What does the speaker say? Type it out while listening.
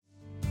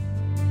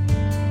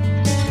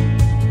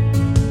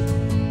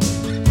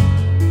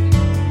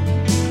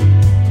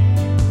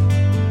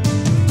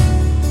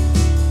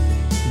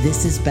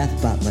This is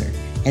Beth Butler,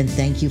 and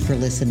thank you for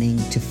listening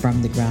to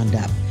From the Ground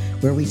Up,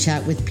 where we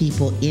chat with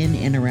people in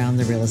and around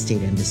the real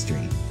estate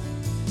industry.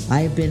 I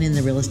have been in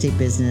the real estate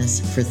business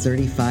for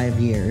 35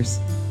 years,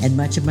 and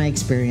much of my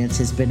experience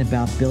has been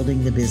about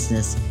building the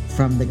business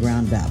from the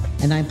ground up.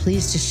 And I'm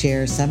pleased to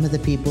share some of the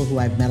people who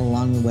I've met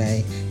along the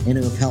way and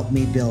who have helped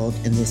me build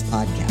in this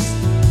podcast.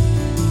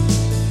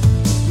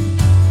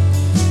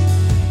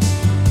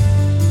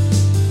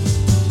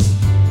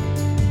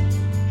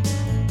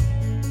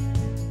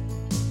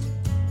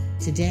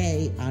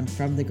 Today on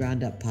From the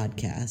Ground Up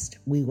podcast,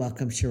 we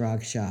welcome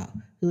Chirag Shah,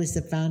 who is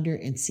the founder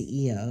and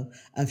CEO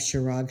of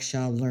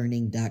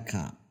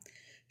ChiragShahLearning.com.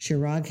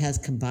 Chirag has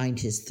combined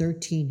his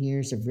 13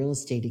 years of real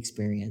estate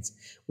experience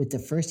with the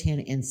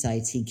firsthand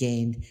insights he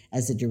gained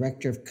as the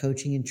director of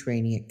coaching and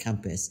training at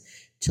Compass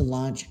to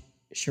launch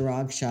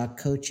Chirag Shah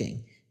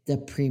Coaching, the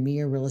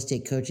premier real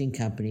estate coaching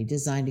company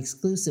designed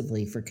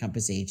exclusively for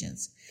Compass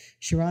agents.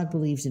 Chirag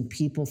believes in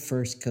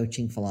people-first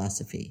coaching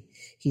philosophy.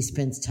 He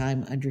spends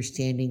time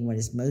understanding what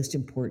is most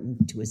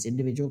important to his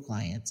individual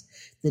clients,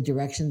 the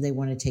direction they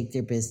want to take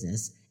their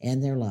business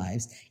and their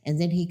lives, and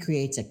then he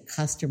creates a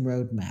custom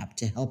roadmap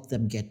to help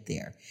them get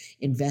there,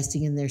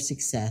 investing in their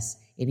success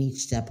in each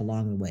step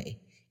along the way.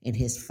 In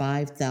his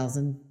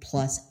 5,000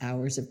 plus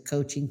hours of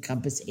coaching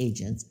Compass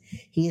agents,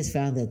 he has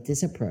found that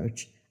this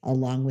approach,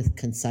 along with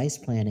concise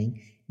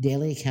planning,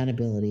 daily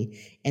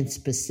accountability, and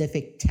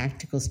specific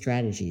tactical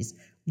strategies,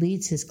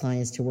 leads his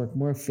clients to work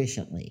more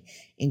efficiently,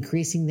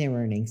 increasing their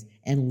earnings,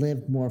 and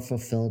live more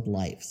fulfilled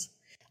lives.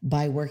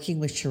 By working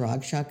with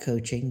Chirag Shah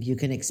Coaching, you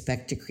can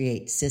expect to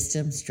create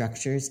systems,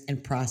 structures,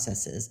 and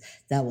processes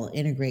that will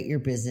integrate your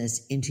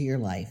business into your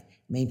life,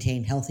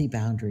 maintain healthy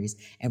boundaries,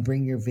 and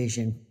bring your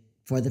vision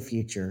for the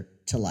future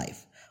to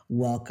life.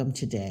 Welcome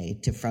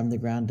today to From the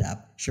Ground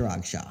Up,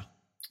 Chirag Shah.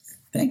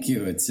 Thank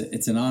you.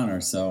 It's an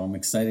honor. So I'm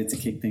excited to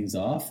kick things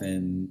off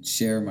and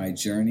share my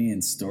journey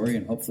and story,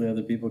 and hopefully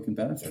other people can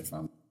benefit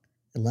from it.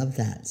 I love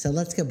that. So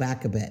let's go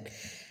back a bit.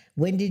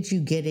 When did you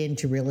get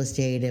into real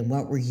estate, and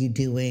what were you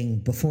doing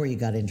before you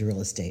got into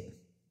real estate?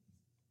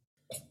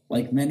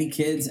 Like many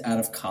kids out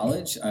of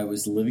college, I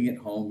was living at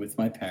home with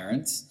my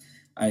parents.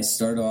 I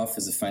started off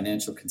as a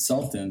financial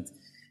consultant,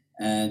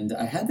 and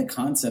I had the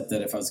concept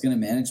that if I was going to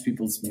manage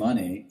people's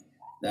money,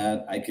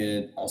 that I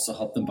could also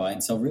help them buy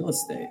and sell real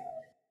estate.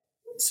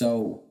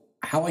 So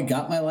how I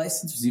got my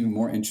license was even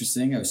more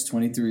interesting. I was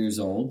 23 years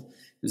old.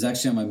 It was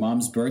actually on my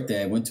mom's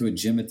birthday. I went to a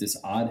gym at this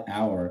odd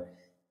hour,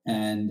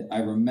 and I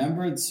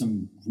remembered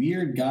some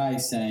weird guy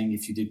saying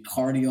if you did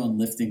cardio and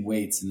lifting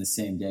weights in the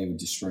same day, it would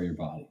destroy your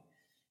body.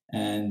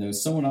 And there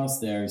was someone else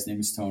there. His name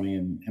was Tony,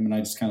 and him and I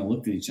just kind of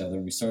looked at each other,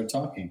 and we started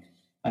talking.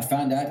 I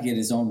found out he had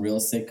his own real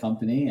estate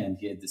company, and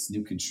he had this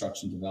new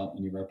construction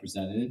development he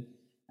represented.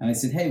 And I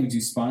said, hey, would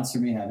you sponsor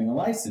me having a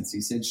license?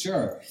 He said,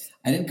 sure.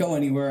 I didn't go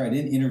anywhere. I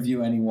didn't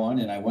interview anyone.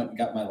 And I went and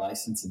got my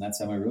license. And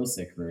that's how my real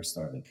estate career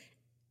started.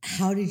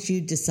 How did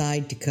you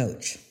decide to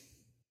coach?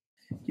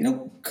 You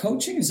know,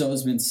 coaching has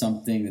always been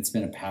something that's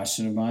been a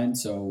passion of mine.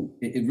 So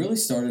it really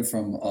started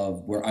from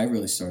where I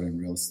really started in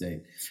real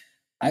estate.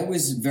 I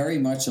was very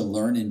much a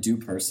learn and do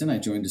person. I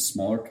joined a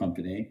smaller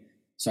company,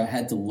 so I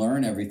had to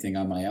learn everything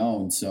on my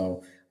own.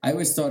 So I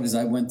always thought as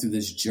I went through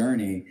this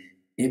journey,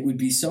 it would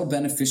be so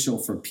beneficial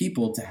for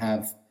people to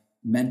have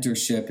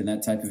mentorship and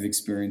that type of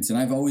experience. And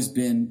I've always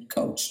been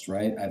coached,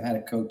 right? I've had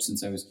a coach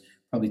since I was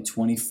probably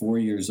 24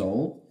 years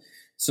old.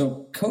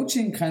 So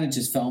coaching kind of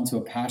just fell into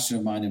a passion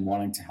of mine and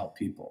wanting to help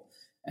people.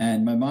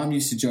 And my mom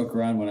used to joke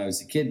around when I was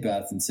a kid,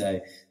 Beth, and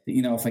say that,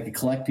 you know, if I could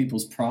collect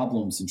people's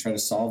problems and try to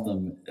solve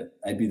them,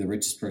 I'd be the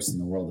richest person in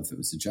the world if it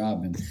was a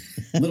job. And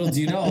little do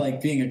you know, like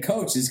being a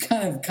coach is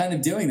kind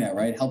of doing that,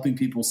 right? Helping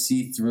people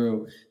see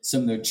through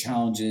some of their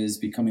challenges,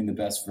 becoming the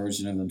best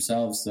version of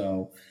themselves.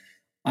 So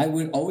I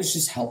would always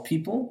just help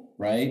people,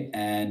 right?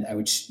 And I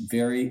would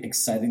very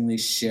excitingly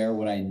share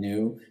what I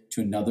knew to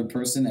another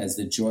person, as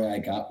the joy I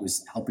got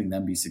was helping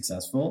them be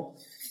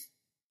successful.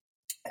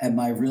 At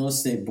my real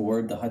estate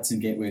board, the Hudson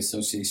Gateway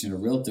Association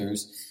of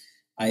Realtors,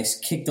 I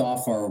kicked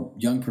off our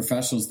Young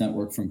Professionals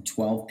Network from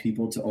 12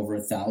 people to over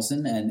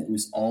 1,000, and it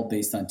was all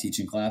based on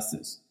teaching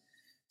classes.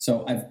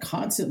 So I've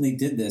constantly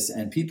did this,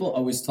 and people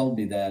always told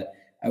me that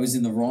I was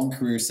in the wrong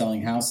career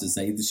selling houses.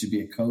 I either should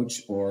be a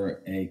coach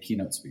or a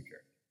keynote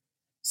speaker.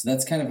 So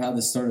that's kind of how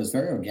this started. It was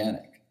very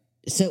organic.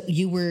 So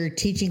you were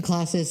teaching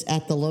classes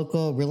at the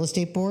local real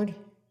estate board?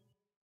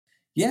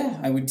 Yeah,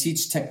 I would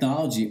teach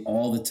technology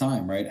all the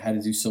time, right? How to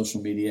do social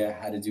media,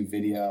 how to do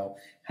video,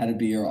 how to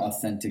be your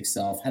authentic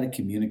self, how to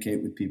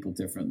communicate with people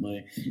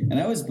differently. And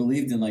I always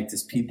believed in like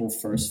this people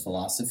first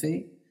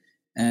philosophy.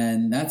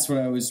 And that's what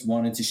I always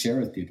wanted to share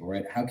with people,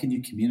 right? How can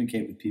you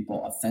communicate with people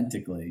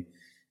authentically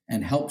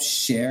and help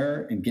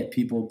share and get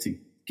people to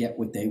get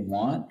what they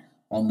want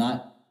while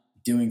not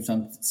doing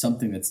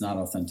something that's not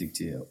authentic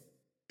to you?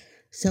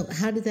 So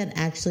how did that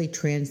actually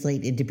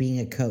translate into being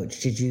a coach?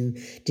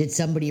 Did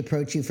somebody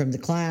approach you from the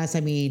class?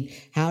 I mean,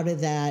 how did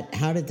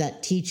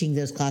that teaching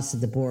those classes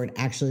at the board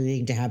actually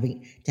lead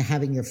to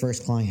having your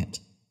first client?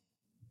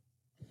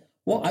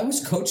 Well, I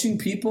was coaching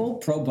people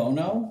pro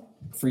bono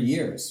for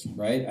years,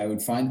 right? I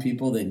would find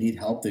people that need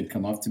help. They'd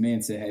come up to me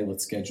and say, hey,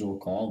 let's schedule a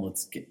call.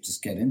 Let's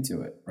just get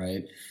into it,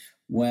 right?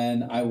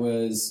 When I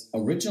was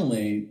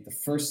originally the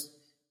first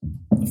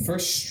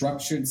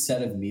structured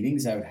set of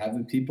meetings I would have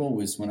with people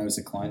was when I was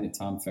a client at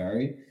Tom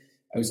Ferry.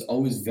 I was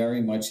always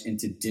very much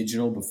into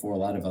digital before a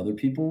lot of other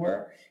people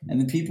were.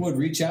 And then people would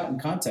reach out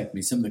and contact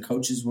me. Some of the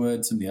coaches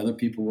would, some of the other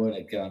people would.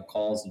 I'd get on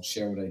calls and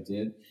share what I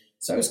did.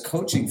 So I was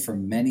coaching for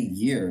many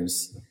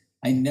years.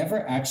 I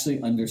never actually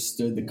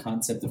understood the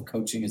concept of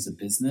coaching as a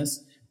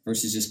business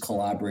versus just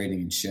collaborating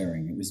and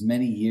sharing. It was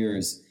many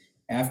years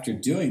after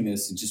doing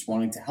this and just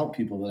wanting to help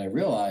people that I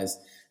realized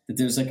that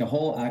there's like a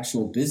whole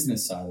actual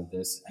business side of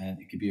this, and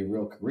it could be a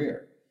real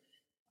career.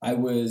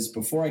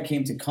 Before I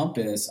came to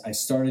Compass, I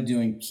started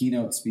doing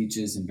keynote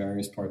speeches in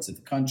various parts of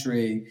the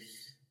country.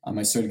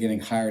 I started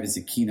getting hired as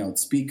a keynote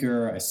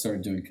speaker. I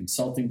started doing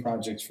consulting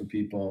projects for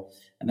people.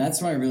 And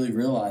that's when I really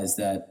realized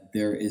that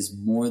there is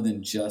more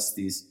than just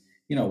these,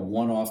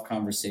 one-off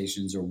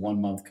conversations or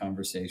 1 month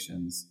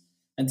conversations.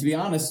 And to be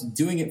honest,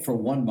 doing it for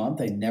 1 month,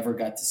 I never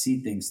got to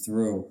see things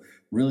through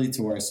really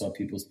to where I saw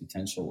people's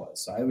potential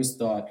was. So I always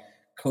thought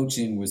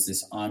coaching was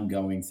this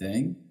ongoing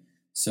thing.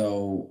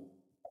 So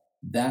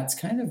that's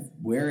kind of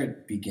where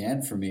it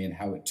began for me and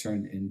how it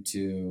turned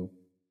into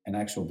an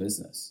actual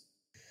business.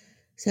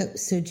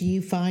 So do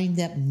you find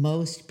that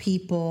most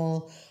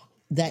people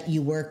that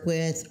you work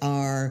with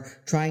are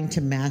trying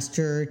to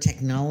master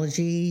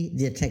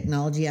the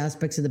technology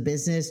aspects of the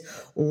business,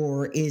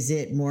 or is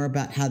it more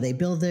about how they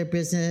build their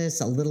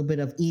business, a little bit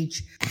of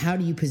each? How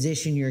do you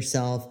position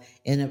yourself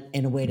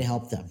in a way to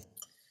help them?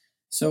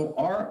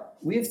 So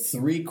we have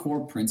 3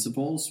 core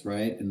principles,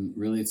 right? And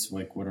really it's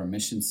like what our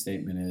mission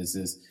statement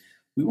is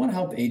we want to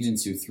help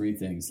agents do 3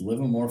 things: live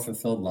a more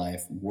fulfilled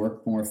life,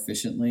 work more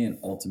efficiently, and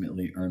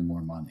ultimately earn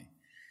more money.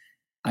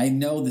 I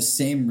know the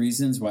same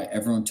reasons why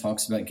everyone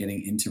talks about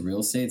getting into real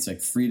estate. It's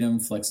like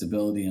freedom,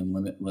 flexibility, and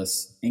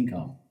limitless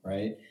income,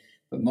 right?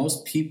 But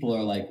most people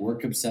are like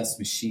work-obsessed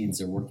machines.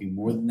 They're working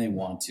more than they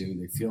want to.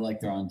 They feel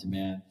like they're on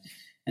demand.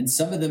 And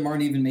some of them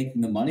aren't even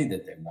making the money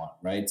that they want,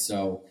 right?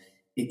 So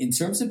in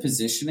terms of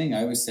positioning,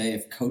 I always say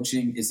if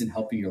coaching isn't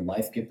helping your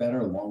life get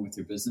better along with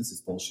your business, it's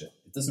bullshit.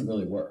 It doesn't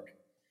really work.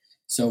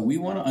 So we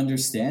want to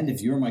understand,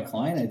 if you're my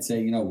client, I'd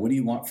say, what do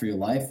you want for your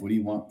life? What do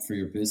you want for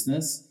your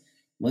business?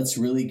 Let's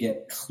really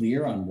get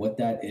clear on what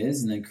that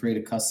is and then create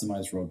a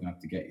customized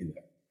roadmap to get you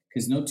there.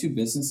 Because no 2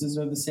 businesses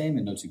are the same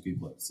and no 2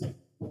 people are the same.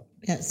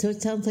 Yeah, so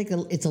it sounds like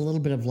it's a little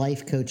bit of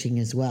life coaching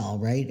as well,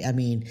 right? I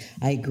mean,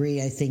 I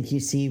agree. I think you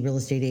see real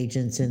estate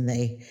agents and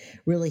they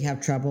really have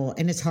trouble.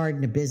 And it's hard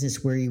in a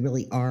business where you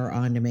really are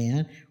on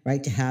demand,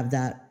 right? To have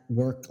that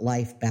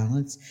work-life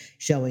balance.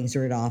 Showings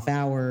are at off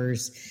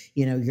hours.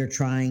 You're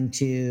trying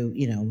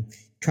to,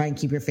 try and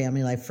keep your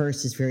family life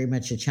first is very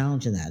much a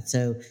challenge in that.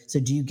 So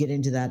do you get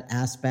into that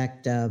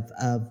aspect of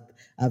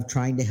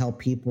trying to help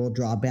people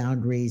draw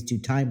boundaries, do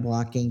time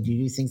blocking? Do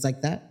you do things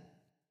like that?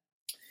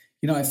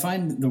 I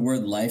find the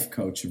word life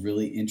coach a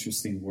really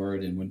interesting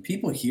word. And when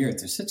people hear it,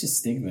 there's such a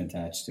stigma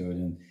attached to it.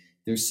 And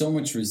there's so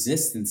much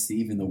resistance to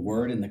even the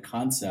word and the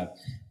concept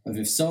of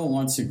if someone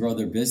wants to grow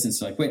their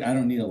business, they're like, wait, I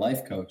don't need a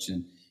life coach.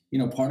 And,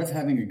 part of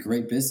having a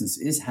great business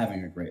is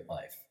having a great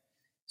life.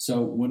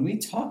 So when we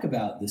talk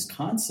about this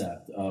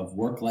concept of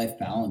work-life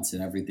balance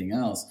and everything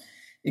else,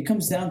 it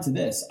comes down to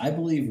this. I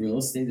believe real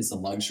estate is a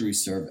luxury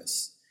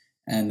service.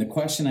 And the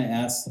question I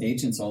ask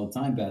agents all the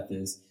time, Beth,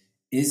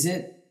 is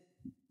it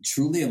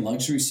truly a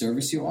luxury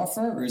service you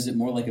offer, or is it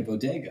more like a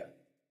bodega?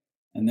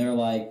 And they're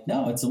like,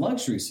 no, it's a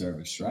luxury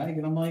service, right?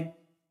 And I'm like,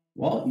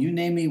 well, you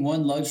name me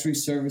one luxury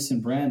service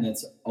and brand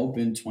that's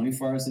open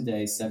 24 hours a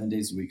day, 7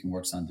 days a week, and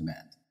works on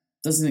demand.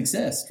 Doesn't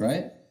exist,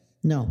 right?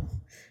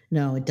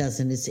 No, it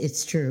doesn't.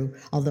 It's true.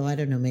 Although I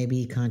don't know,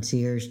 maybe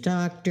concierge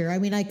doctor. I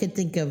mean, I could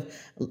think of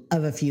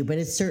a few, but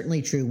it's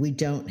certainly true. We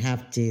don't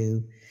have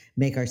to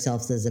make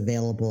ourselves as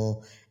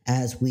available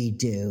as we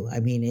do. I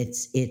mean,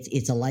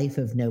 it's a life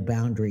of no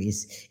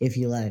boundaries if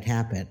you let it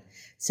happen.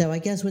 So I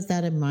guess with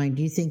that in mind,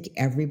 do you think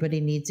everybody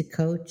needs a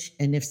coach?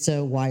 And if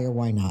so, why or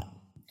why not?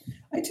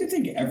 I do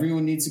think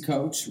everyone needs a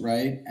coach,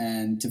 right?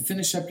 And to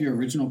finish up your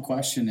original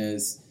question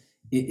is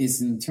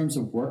in terms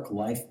of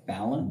work-life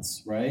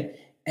balance, right?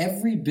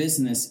 Every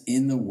business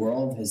in the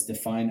world has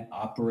defined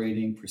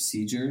operating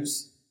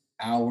procedures,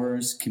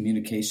 hours,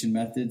 communication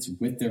methods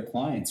with their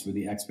clients where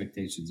the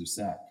expectations are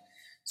set.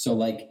 So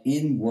like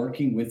in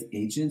working with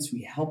agents,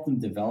 we help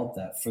them develop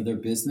that for their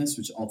business,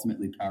 which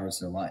ultimately powers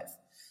their life.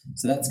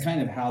 So that's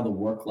kind of how the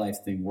work-life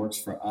thing works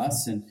for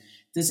us. And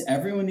does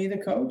everyone need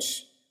a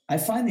coach? I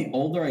find the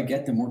older I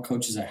get, the more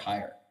coaches I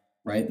hire,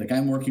 right? Like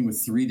I'm working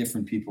with 3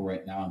 different people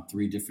right now on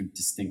 3 different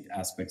distinct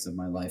aspects of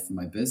my life and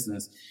my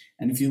business.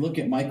 And if you look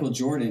at Michael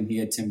Jordan, he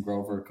had Tim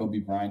Grover. Kobe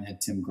Bryant had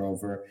Tim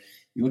Grover.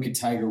 You look at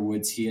Tiger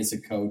Woods, he has a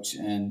coach.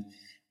 And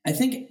I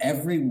think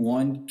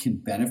everyone can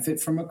benefit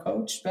from a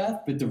coach,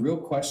 Beth, but the real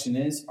question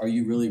is, are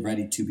you really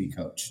ready to be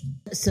coached?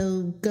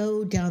 So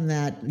go down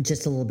that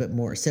just a little bit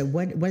more. So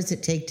what does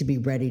it take to be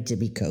ready to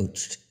be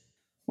coached?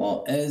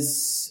 Well,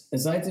 as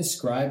I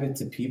describe it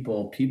to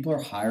people, people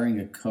are hiring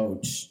a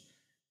coach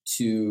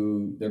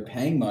they're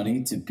paying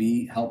money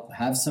to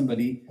have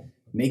somebody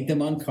make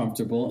them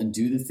uncomfortable and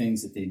do the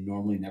things that they'd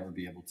normally never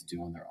be able to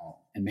do on their own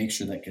and make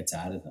sure that gets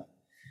out of them.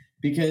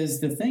 Because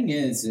the thing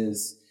is,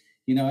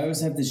 I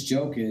always have this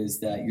joke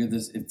is that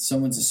if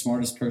someone's the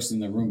smartest person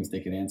in the room if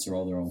they could answer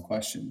all their own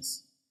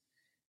questions.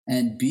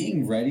 And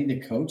being ready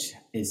to coach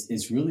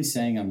is really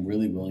saying I'm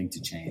really willing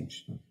to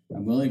change.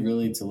 I'm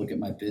really to look at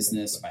my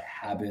business, my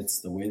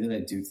habits, the way that I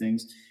do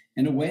things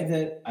in a way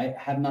that I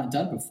have not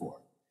done before.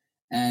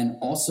 And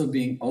also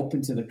being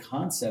open to the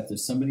concept of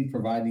somebody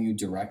providing you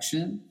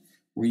direction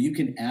where you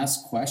can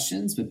ask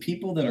questions, but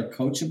people that are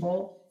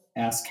coachable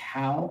ask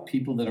how,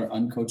 people that are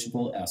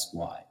uncoachable ask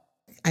why.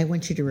 I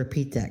want you to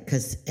repeat that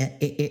because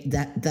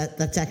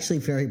that's actually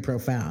very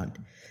profound.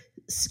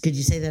 Could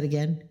you say that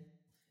again?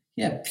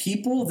 Yeah,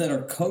 people that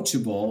are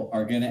coachable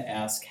are going to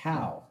ask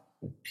how.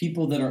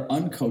 People that are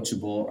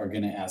uncoachable are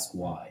going to ask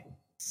why.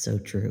 So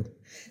true.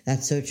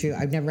 That's so true.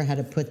 I've never had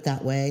it put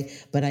that way,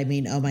 but I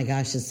mean, oh my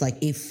gosh, it's like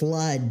a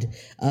flood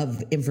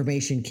of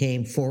information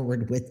came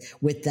forward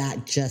with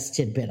that just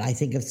tidbit. I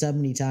think of so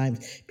many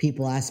times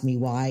people ask me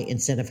why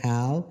instead of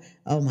how.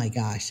 Oh my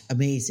gosh,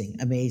 amazing.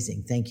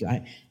 Thank you.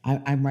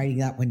 I'm writing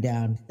that one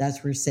down.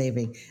 That's worth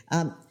saving.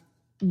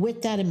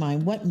 With that in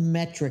mind, what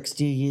metrics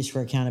do you use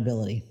for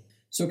accountability?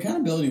 So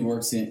accountability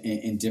works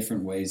in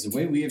different ways. The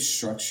way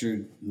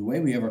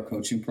we have our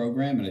coaching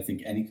program, and I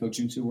think any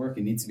coaching should work,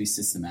 it needs to be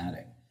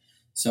systematic.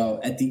 So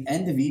at the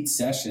end of each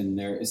session,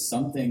 there is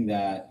something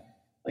that,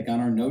 like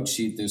on our note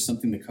sheet, there's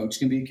something the coach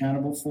can be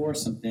accountable for,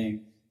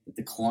 something that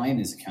the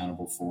client is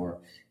accountable for.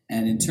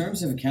 And in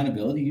terms of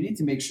accountability, you need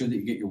to make sure that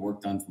you get your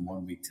work done from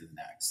one week to the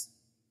next.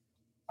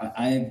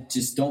 I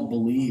just don't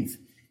believe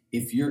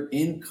if you're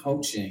in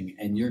coaching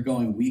and you're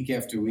going week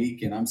after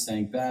week and I'm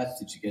saying, Beth,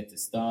 did you get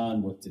this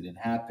done? What did it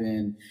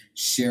happen?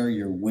 Share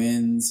your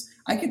wins.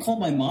 I could call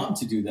my mom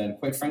to do that. And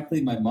quite frankly,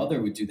 my mother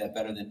would do that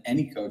better than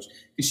any coach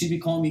because she'd be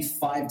calling me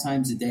 5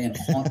 times a day and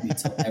haunt me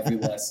till every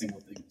last single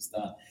thing is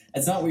done.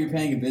 That's not what you're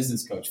paying a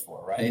business coach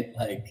for, right?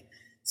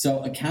 So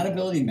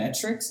accountability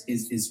metrics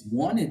is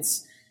one,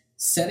 it's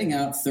setting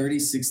out 30,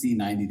 60,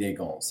 90-day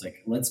goals.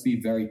 Let's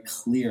be very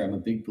clear. I'm a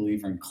big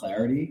believer in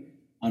clarity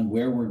on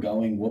where we're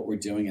going, what we're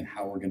doing, and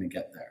how we're going to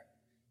get there.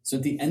 So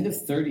at the end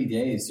of 30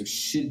 days, there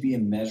should be a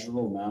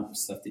measurable amount of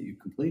stuff that you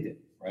completed,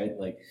 right?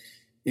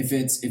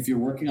 If you're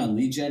working on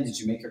lead gen, did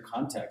you make your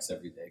contacts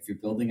every day? If you're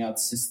building out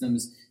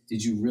systems,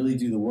 did you really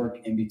do the work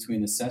in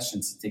between the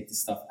sessions to take the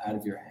stuff out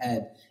of your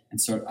head and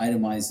start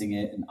itemizing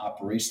it and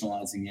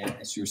operationalizing it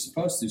as you're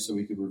supposed to so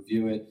we could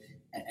review it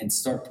and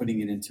start putting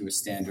it into a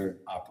standard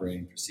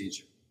operating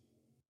procedure?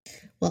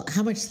 Well,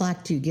 how much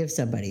slack do you give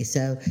somebody?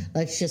 So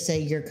let's just say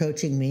you're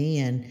coaching me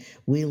and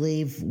we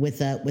leave with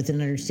an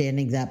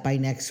understanding that by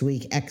next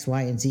week, X,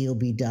 Y, and Z will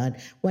be done.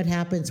 What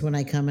happens when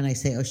I come and I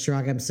say, oh,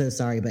 Chirag, I'm so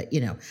sorry, but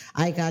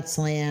I got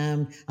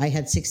slammed. I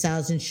had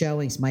 6,000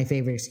 showings. My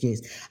favorite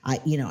excuse. I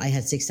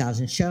had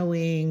 6,000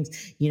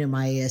 showings.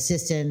 My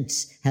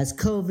assistant has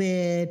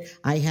COVID.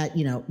 I had,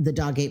 the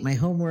dog ate my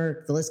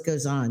homework. The list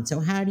goes on.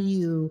 So how do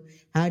you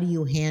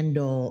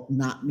handle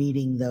not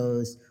meeting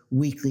those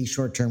weekly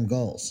short-term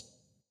goals?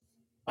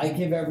 I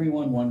give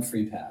everyone one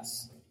free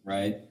pass,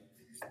 right?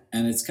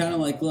 And it's kind of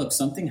like, look,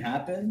 something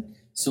happened.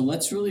 So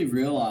let's really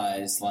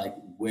realize,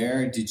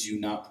 where did you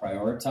not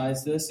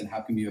prioritize this and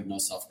how come you have no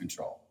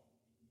self-control?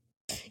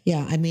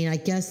 Yeah, I mean, I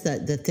guess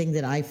that the thing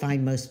that I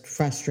find most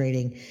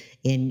frustrating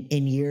in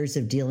years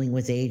of dealing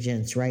with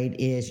agents, right,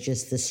 is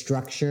just the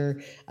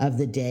structure of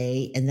the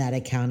day and that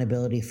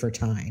accountability for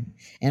time.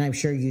 And I'm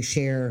sure you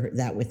share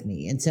that with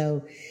me. And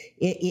so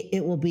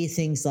it will be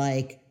things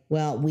like,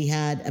 well, we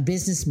had a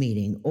business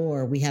meeting,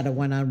 or we had a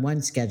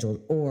one-on-one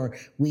scheduled, or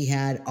we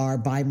had our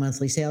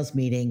bi-monthly sales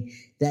meeting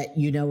that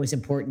is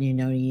important, you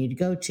need to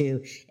go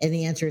to. And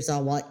the answer is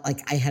all, well,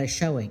 I had a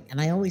showing.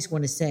 And I always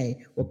want to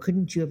say, well,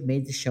 couldn't you have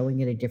made the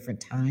showing at a different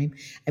time?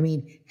 I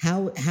mean,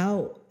 how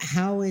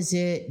is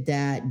it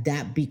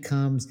that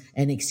becomes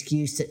an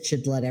excuse that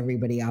should let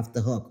everybody off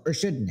the hook, or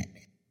shouldn't it?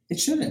 It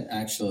shouldn't,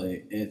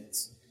 actually.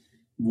 It's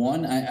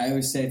one, I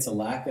always say it's a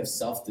lack of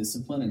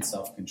self-discipline and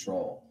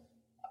self-control.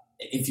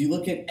 If you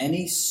look at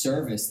any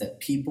service that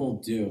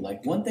people do,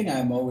 one thing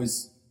I'm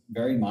always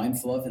very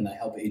mindful of, and I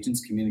help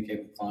agents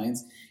communicate with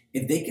clients,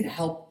 if they could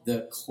help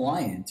the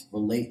client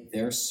relate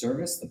their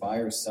service, the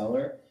buyer or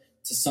seller,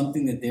 to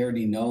something that they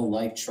already know,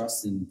 like,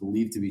 trust, and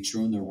believe to be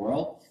true in their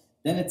world,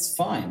 then it's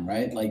fine,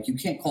 right? You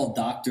can't call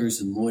doctors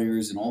and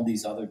lawyers and all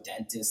these other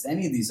dentists,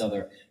 any of these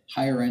other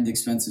higher end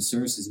expensive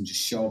services and just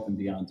show up and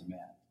be on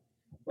demand.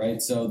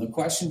 Right. So the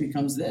question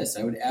becomes this.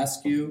 I would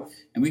ask you,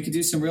 and we could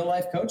do some real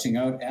life coaching.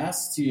 I would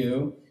ask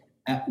you,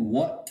 at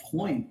what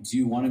point do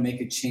you want to make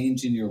a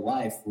change in your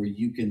life where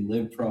you can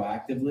live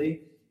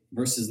proactively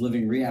versus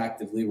living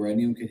reactively, where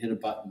anyone could hit a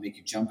button, make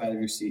you jump out of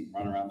your seat and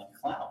run around like a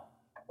clown,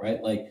 right?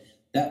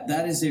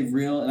 That is a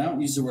real, and I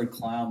don't use the word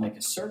clown like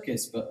a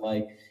circus, but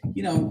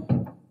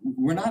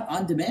we're not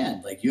on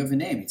demand. You have a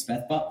name. It's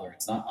Beth Butler.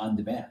 It's not on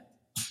demand.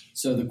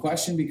 So the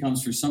question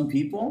becomes, for some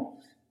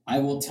people, I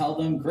will tell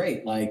them,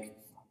 great, like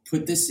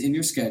put this in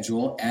your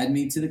schedule, add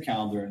me to the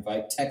calendar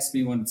invite, text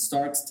me when it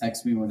starts,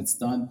 text me when it's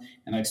done,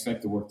 and I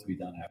expect the work to be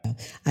done after.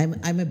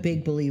 I'm a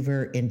big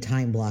believer in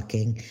time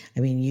blocking. I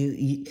mean,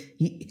 you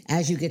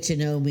as you get to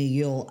know me,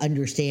 you'll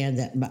understand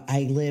that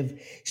I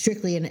live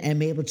strictly and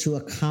am able to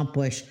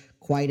accomplish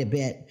quite a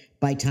bit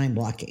by time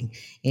blocking.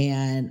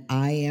 And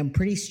I am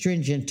pretty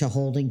stringent to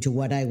holding to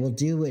what I will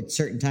do at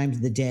certain times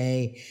of the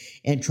day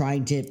and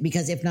trying to,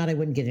 because if not, I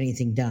wouldn't get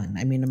anything done.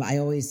 I mean, I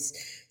always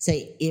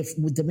say, if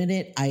the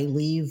minute I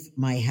leave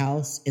my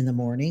house in the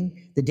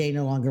morning, the day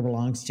no longer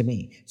belongs to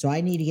me. So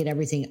I need to get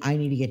everything I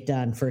need to get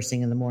done first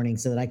thing in the morning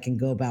so that I can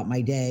go about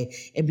my day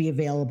and be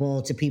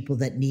available to people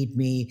that need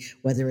me,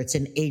 whether it's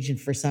an agent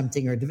for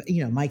something or,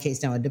 in my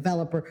case now, a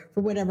developer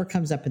for whatever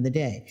comes up in the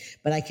day.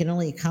 But I can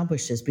only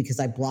accomplish this because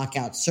I block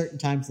out certain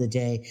times of the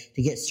day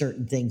to get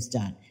certain things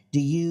done.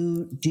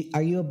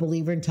 Are you a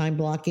believer in time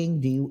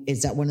blocking?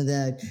 Is that one of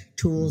the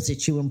tools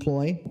that you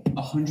employ?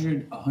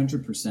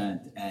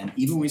 100%. And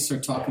even when we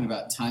start talking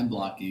about time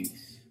blocking,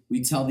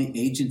 we tell the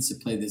agents to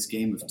play this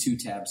game of 2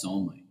 tabs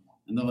only.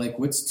 And they're like,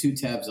 what's 2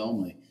 tabs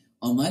only?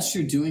 Unless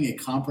you're doing a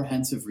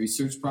comprehensive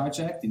research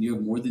project and you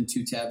have more than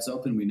 2 tabs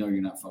open, we know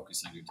you're not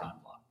focused on your time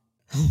block.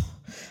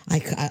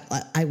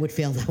 I would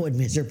fail that one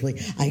miserably.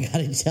 I got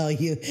to tell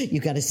you, you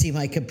got to see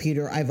my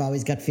computer. I've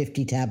always got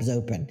 50 tabs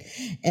open,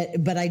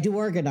 but I do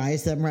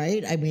organize them,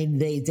 right? I mean,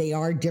 they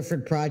are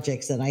different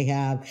projects that I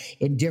have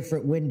in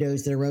different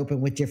windows that are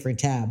open with different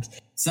tabs.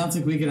 Sounds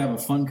like we could have a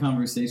fun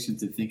conversation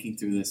to thinking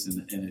through this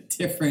in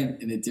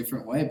a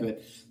different way.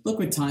 But look,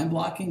 with time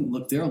blocking,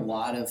 there are a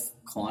lot of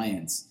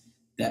clients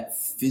that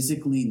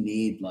physically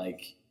need,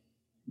 like,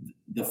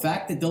 the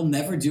fact that they'll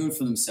never do it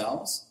for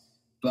themselves.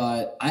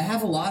 But I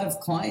have a lot of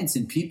clients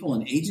and people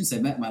and agents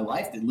I've met in my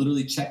life that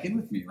literally check in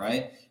with me,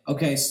 right?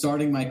 Okay,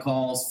 starting my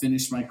calls,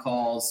 finish my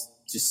calls,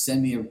 just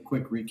send me a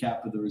quick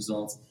recap of the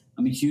results.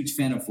 I'm a huge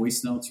fan of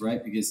voice notes,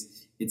 right?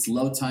 Because it's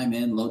low time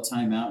in, low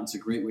time out. It's a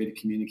great way to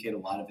communicate a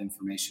lot of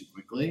information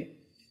quickly.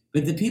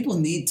 But the people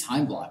need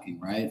time blocking,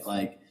 right?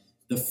 Like,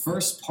 the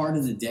first part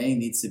of the day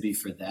needs to be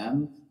for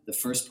them. The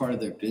first part of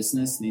their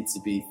business needs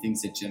to be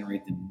things that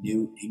generate the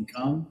new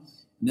income.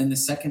 And then the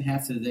second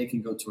half of the day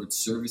can go towards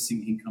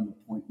servicing income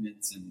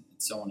appointments and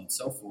so on and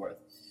so forth.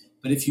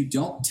 But if you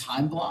don't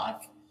time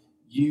block,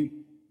 you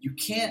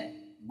can't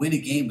win a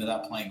game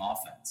without playing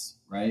offense,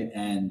 right?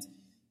 And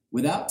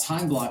without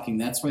time blocking,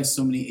 that's why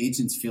so many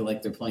agents feel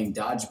like they're playing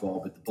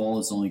dodgeball, but the ball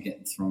is only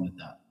getting thrown at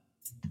them.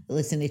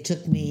 Listen, it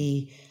took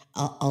me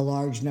a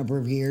large number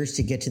of years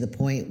to get to the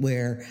point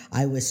where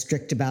I was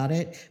strict about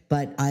it.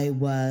 But I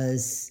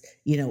was,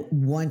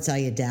 once I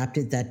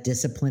adapted that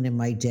discipline in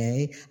my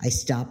day, I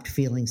stopped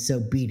feeling so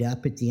beat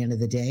up at the end of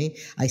the day.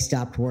 I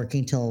stopped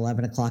working till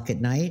 11 o'clock at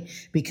night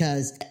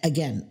because,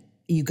 again,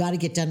 you got to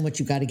get done what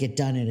you got to get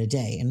done in a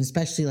day. And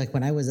especially like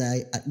when I was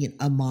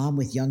a mom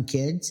with young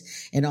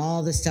kids and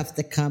all the stuff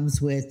that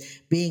comes with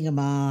being a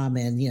mom,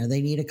 and, they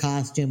need a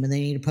costume and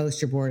they need a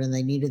poster board and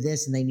they needed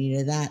this and they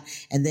needed that.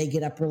 And they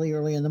get up really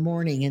early in the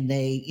morning and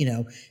they,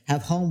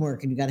 have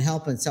homework and you got to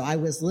help them. So I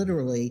was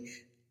literally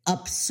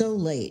up so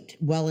late,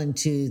 well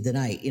into the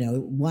night,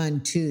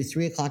 1, 2,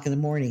 3 o'clock in the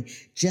morning,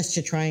 just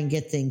to try and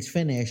get things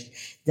finished,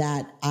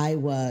 that I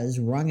was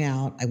wrung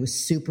out. I was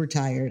super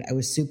tired. I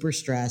was super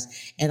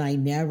stressed, and I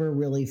never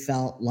really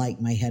felt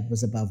like my head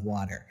was above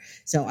water.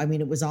 So, I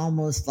mean, it was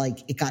almost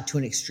like it got to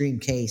an extreme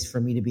case for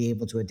me to be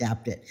able to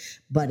adapt it.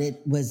 But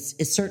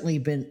it's certainly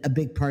been a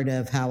big part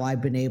of how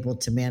I've been able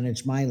to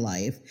manage my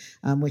life,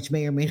 which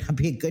may or may not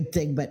be a good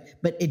thing, but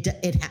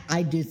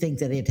I do think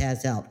that it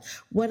has helped.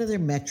 What other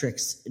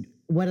metrics,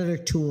 what other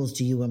tools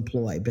do you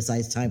employ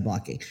besides time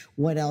blocking?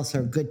 What else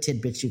are good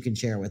tidbits you can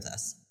share with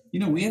us?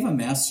 We have a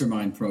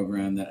mastermind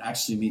program that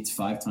actually meets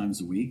 5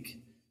 times a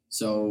week.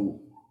 So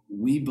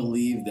we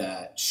believe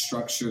that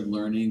structured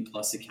learning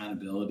plus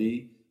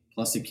accountability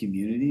plus a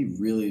community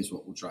really is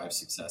what will drive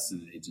success in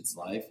an agent's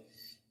life.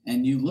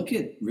 And you look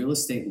at real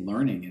estate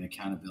learning and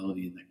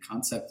accountability and the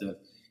concept of,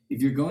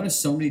 if you're going to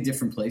so many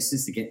different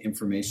places to get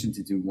information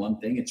to do one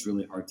thing, it's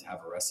really hard to have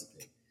a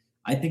recipe.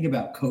 I think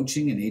about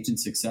coaching and agent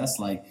success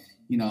like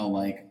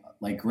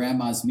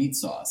grandma's meat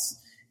sauce.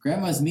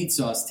 Grandma's meat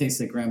sauce tastes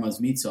like grandma's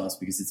meat sauce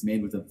because it's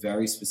made with a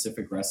very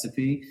specific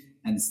recipe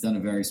and it's done a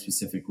very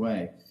specific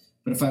way.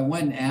 But if I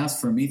went and asked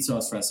for a meat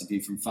sauce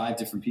recipe from 5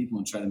 different people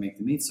and tried to make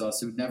the meat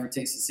sauce, it would never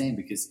taste the same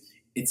because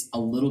it's a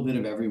little bit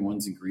of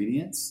everyone's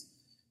ingredients.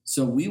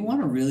 So we want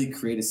to really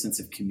create a sense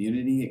of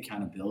community,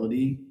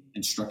 accountability,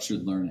 and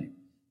structured learning.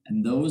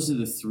 And those are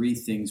the 3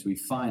 things we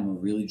find will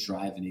really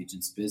drive an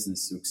agent's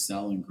business to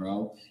excel and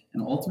grow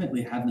and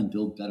ultimately have them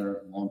build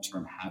better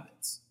long-term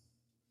habits.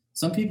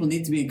 Some people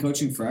need to be in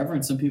coaching forever,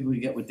 and some people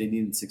get what they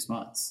need in 6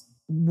 months.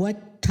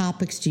 What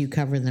topics do you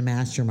cover in the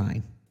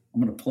mastermind?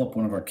 I'm going to pull up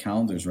one of our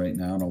calendars right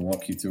now, and I'll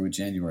walk you through what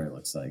January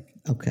looks like.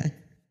 Okay.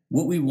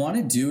 What we want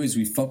to do is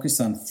we focus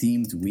on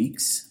themed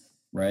weeks,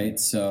 right?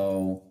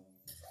 So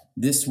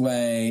this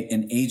way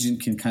an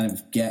agent can kind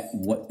of get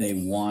what they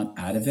want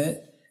out of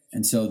it.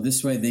 And so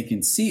this way they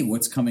can see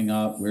what's coming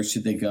up, where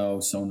should they go,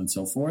 so on and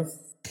so forth.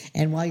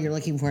 And while you're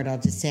looking for it, I'll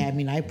just say, I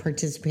mean, I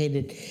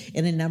participated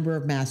in a number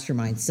of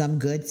masterminds, some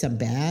good, some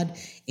bad.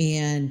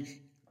 And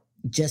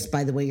just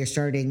by the way you're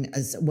starting,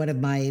 as one of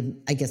my,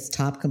 I guess,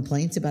 top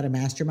complaints about a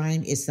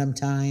mastermind is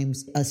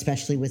sometimes,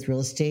 especially with real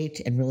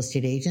estate and real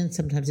estate agents,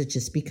 sometimes it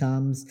just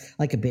becomes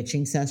like a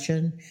bitching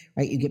session,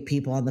 right? You get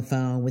people on the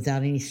phone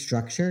without any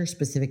structure,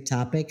 specific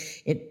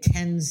topic. It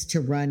tends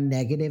to run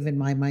negative in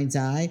my mind's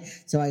eye.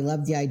 So I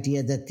love the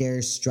idea that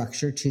there's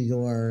structure to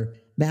your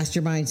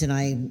masterminds, and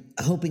I'm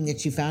hoping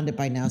that you found it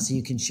by now so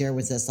you can share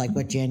with us like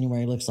what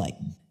January looks like.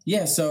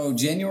 Yeah, so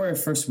January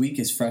first week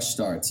is fresh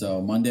start.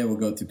 So Monday we'll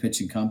go through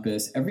Pitching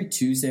Compass. Every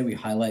Tuesday we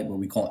highlight what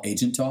we call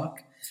Agent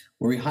Talk,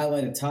 where we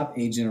highlight a top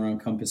agent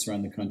around Compass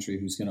around the country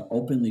who's going to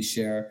openly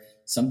share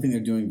something they're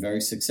doing very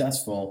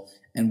successful,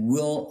 and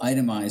we'll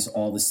itemize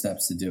all the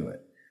steps to do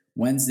it.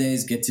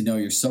 Wednesdays, get to know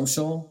your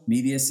social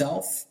media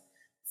self.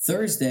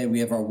 Thursday, we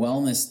have our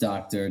wellness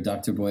doctor,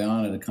 Dr.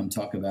 Boyana, to come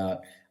talk about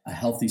a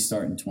healthy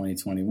start in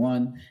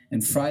 2021.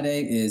 And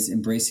Friday is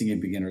embracing a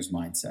beginner's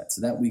mindset.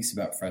 So that week's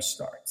about fresh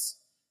starts.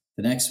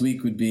 The next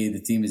week would be the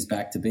theme is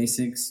back to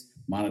basics,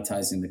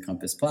 monetizing the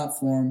Compass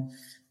platform.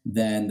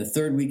 Then the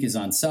third week is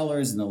on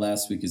sellers, and the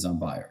last week is on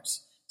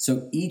buyers.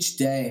 So each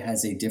day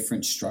has a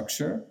different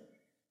structure.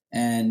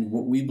 And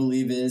what we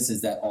believe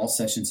is that all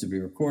sessions should be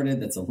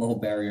recorded. That's a low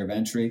barrier of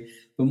entry.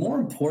 But more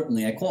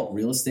importantly, I call it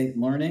real estate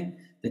learning.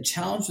 The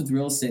challenge with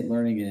real estate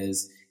learning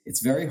is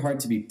it's very hard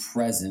to be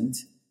present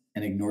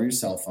and ignore your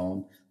cell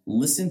phone,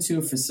 listen to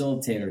a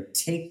facilitator,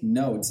 take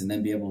notes, and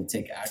then be able to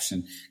take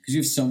action because you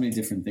have so many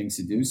different things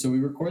to do. So we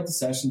record the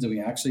sessions and we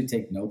actually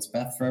take notes,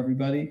 Beth, for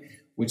everybody,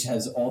 which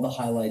has all the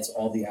highlights,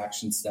 all the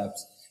action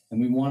steps.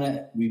 And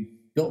we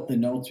built the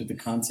notes with the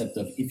concept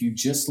of if you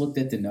just looked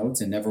at the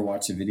notes and never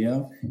watched a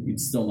video, you'd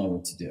still know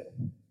what to do.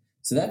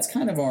 So that's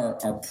kind of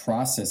our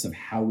process of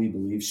how we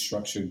believe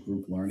structured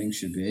group learning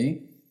should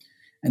be.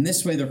 And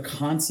this way they're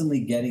constantly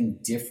getting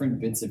different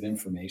bits of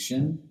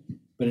information,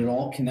 but it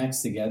all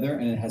connects together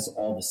and it has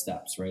all the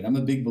steps, right? I'm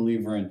a big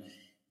believer in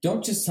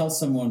don't just tell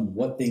someone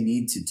what they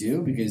need to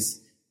do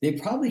because they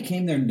probably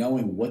came there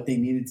knowing what they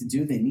needed to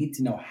do. They need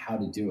to know how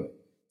to do it.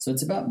 So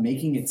it's about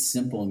making it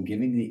simple and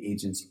giving the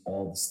agents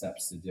all the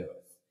steps to do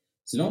it.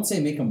 So don't say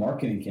make a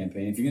marketing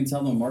campaign. If you're going to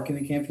tell them a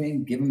marketing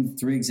campaign, give them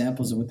 3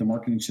 examples of what the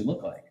marketing should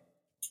look like.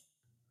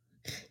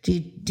 Do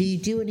you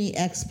do any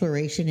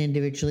exploration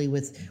individually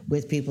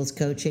with people's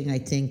coaching? I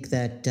think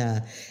that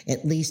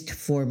at least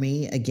for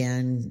me,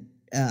 again,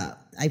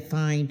 I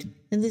find,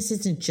 and this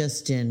isn't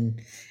just in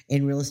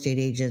real estate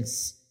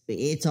agents,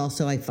 it's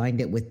also, I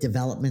find it with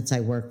developments I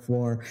work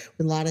for,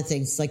 with a lot of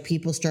things, like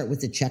people start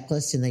with the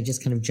checklist and they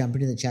just kind of jump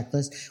into the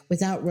checklist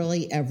without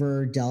really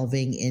ever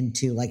delving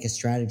into like a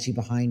strategy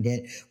behind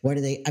it.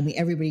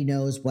 Everybody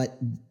knows what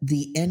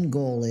the end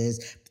goal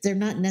is, but they're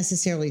not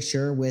necessarily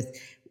sure with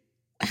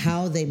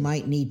how they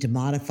might need to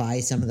modify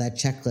some of that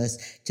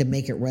checklist to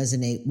make it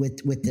resonate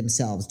with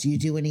themselves. Do you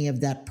do any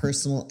of that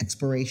personal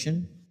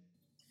exploration?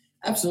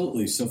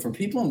 Absolutely. So for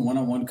people in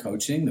one-on-one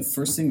coaching, the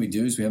first thing we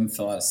do is we have them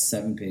fill out a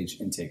 7-page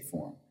intake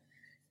form.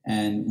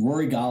 And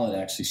Rory Gollett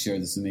actually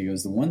shared this with me. He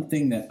goes, the one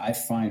thing that I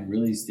find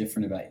really is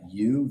different about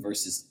you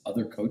versus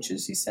other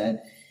coaches, he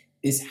said,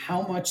 is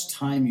how much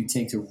time you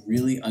take to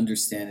really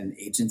understand an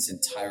agent's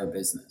entire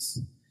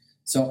business.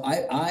 So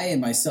I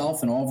and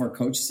myself and all of our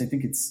coaches, I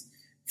think it's,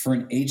 for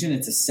an agent,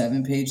 it's a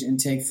 7-page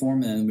intake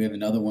form. And then we have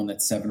another one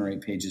that's 7 or 8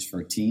 pages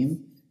for a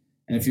team.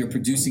 And if you're a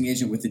producing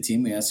agent with the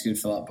team, we ask you to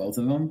fill out both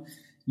of them.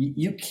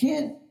 You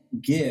can't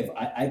give,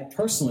 I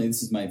personally,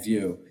 this is my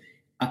view,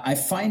 I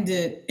find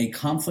it a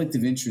conflict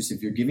of interest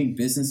if you're giving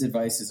business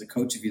advice as a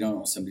coach if you don't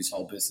know somebody's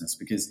whole business,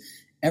 because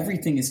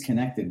everything is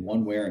connected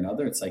one way or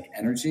another. It's like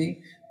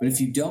energy. But if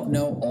you don't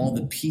know all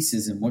the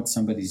pieces and what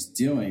somebody's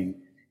doing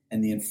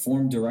and the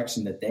informed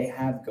direction that they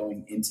have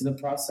going into the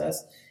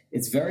process,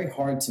 it's very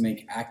hard to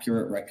make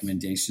accurate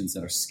recommendations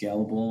that are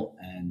scalable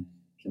and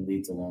can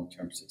lead to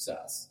long-term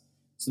success.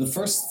 So the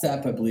first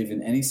step, I believe,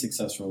 in any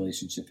successful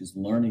relationship is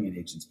learning an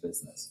agent's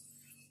business.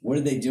 What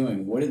are they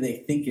doing? What do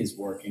they think is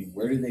working?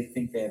 Where do they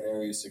think they have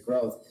areas of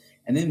growth?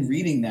 And then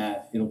reading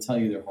that, it'll tell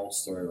you their whole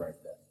story right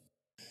there.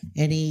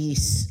 Any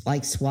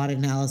like SWOT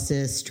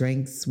analysis,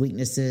 strengths,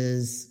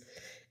 weaknesses,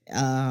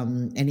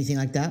 anything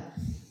like that?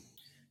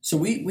 So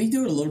we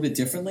do it a little bit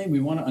differently. We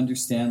want to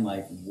understand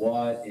like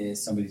what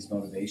is somebody's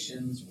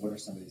motivations? What are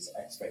somebody's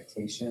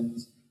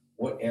expectations?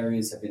 What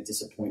areas have been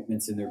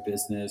disappointments in their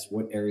business?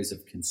 What areas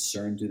of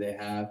concern do they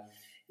have?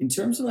 In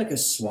terms of like a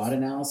SWOT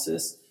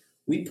analysis,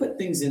 we put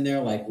things in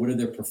there like what are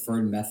their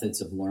preferred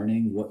methods of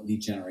learning? What lead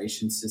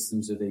generation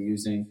systems are they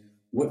using?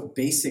 What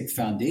basic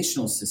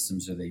foundational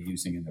systems are they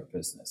using in their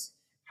business?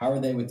 How are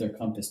they with their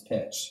Compass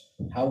pitch?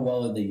 How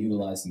well are they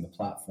utilizing the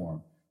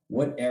platform?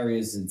 What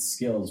areas and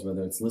skills,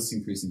 whether it's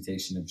listing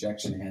presentation,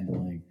 objection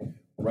handling,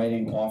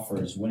 writing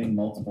offers, winning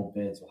multiple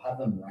bids, we'll have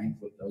them rank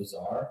what those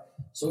are.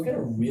 So we'll get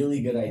a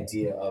really good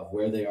idea of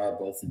where they are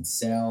both in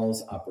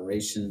sales,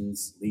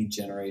 operations, lead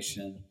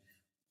generation,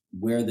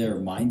 where their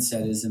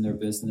mindset is in their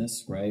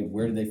business, right?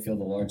 Where do they feel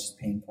the largest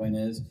pain point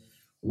is?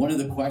 One of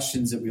the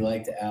questions that we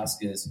like to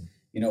ask is,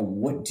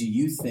 what do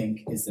you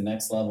think is the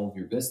next level of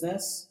your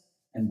business?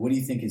 And what do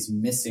you think is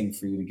missing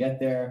for you to get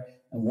there?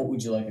 And what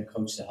would you like a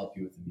coach to help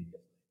you with immediately?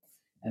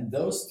 And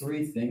those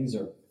three things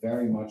are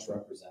very much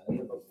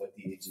representative of what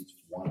the agents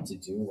want to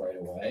do right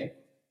away.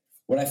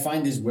 What I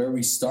find is where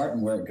we start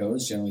and where it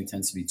goes generally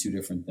tends to be two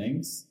different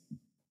things.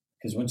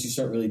 Because once you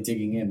start really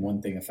digging in,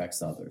 one thing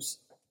affects others.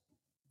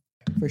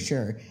 For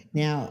sure.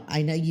 Now,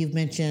 I know you've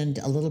mentioned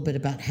a little bit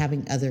about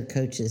having other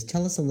coaches.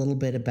 Tell us a little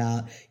bit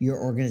about your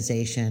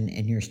organization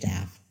and your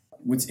staff.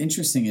 What's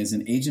interesting is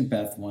an agent,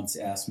 Beth, once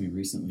asked me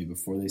recently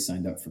before they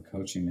signed up for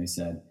coaching, they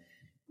said,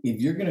 if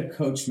you're going to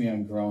coach me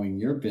on growing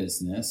your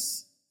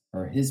business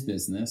or his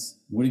business,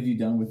 what have you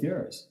done with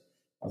yours?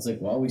 I was like,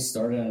 well, we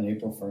started on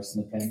April 1st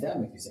in the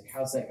pandemic. He's like,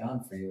 how's that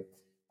gone for you?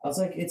 I was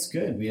like, it's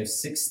good. We have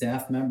 6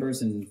 staff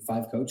members and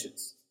 5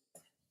 coaches,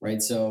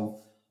 right?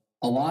 So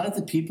a lot of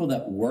the people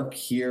that work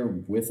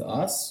here with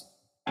us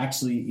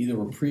actually either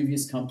were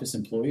previous Compass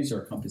employees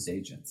or Compass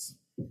agents.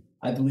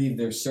 I believe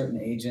there's certain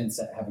agents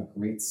that have a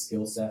great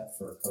skill set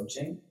for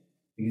coaching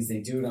because they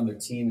do it on their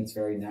team. It's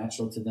very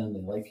natural to them.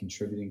 They like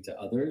contributing to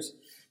others.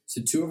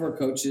 So 2 of our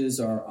coaches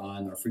are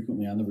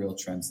frequently on the Real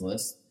Trends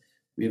list.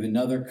 We have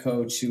another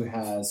coach who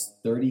has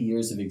 30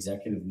 years of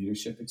executive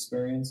leadership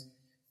experience,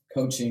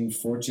 coaching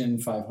Fortune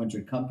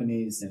 500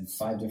 companies in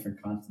 5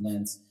 different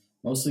continents,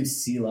 mostly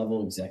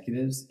C-level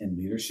executives in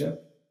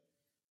leadership.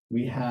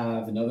 We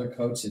have another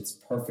coach that's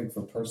perfect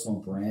for personal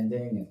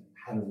branding and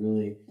how to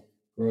really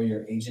grow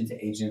your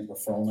agent-to-agent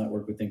referral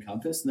network within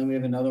Compass. And then we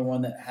have another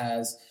one that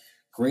has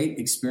great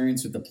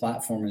experience with the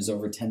platform and is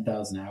over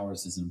 10,000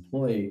 hours as an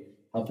employee,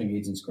 helping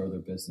agents grow their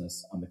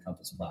business on the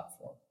Compass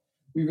platform.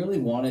 We really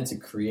wanted to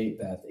create,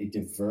 Beth, a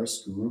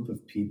diverse group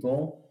of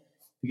people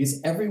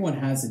because everyone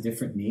has a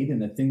different need.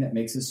 And the thing that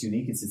makes us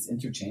unique is it's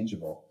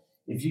interchangeable.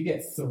 If you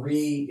get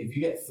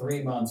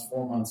 3 months,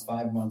 4 months,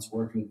 5 months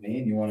working with me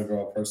and you want to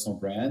grow a personal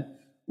brand,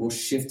 we'll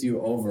shift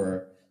you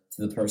over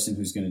to the person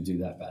who's going to do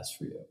that best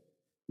for you.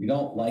 We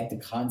don't like the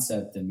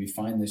concept, and we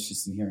find this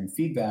just in hearing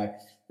feedback,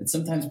 that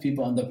sometimes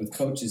people end up with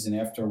coaches and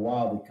after a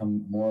while they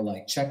become more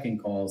like check-in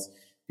calls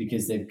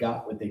because they've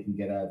got what they can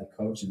get out of the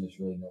coach and there's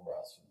really nowhere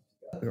else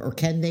for them to go. Or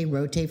can they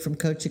rotate from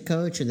coach to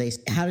coach? Or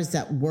how does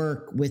that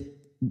work with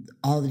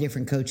all the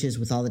different coaches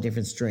with all the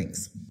different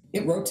strengths?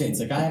 It rotates.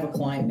 Like I have a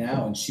client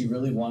now and she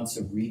really wants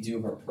to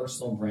redo her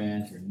personal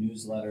brand, her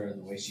newsletter,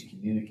 the way she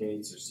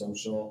communicates, her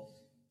social.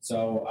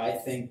 So I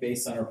think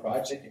based on her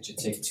project, it should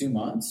take 2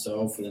 months.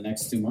 So for the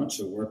next 2 months,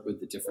 she'll work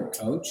with a different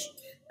coach.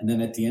 And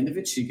then at the end of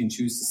it, she can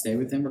choose to stay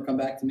with him or come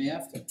back to me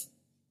after.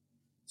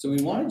 So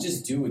we want to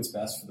just do what's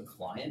best for the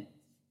client,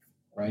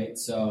 right?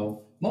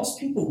 So most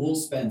people will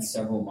spend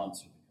several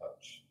months with the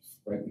coach,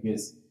 right?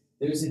 Because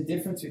there's a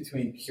difference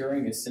between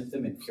curing a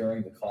symptom and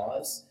curing the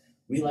cause.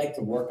 We like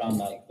to work on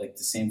like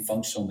the same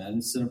functional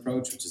medicine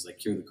approach, which is like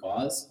cure the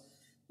cause.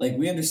 Like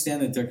we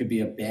understand that there could be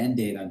a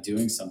Band-Aid on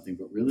doing something,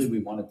 but really we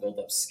want to build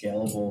up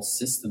scalable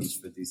systems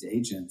for these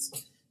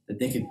agents that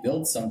they could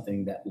build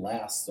something that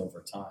lasts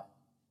over time.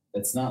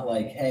 That's not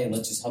like, hey,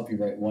 let's just help you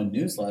write one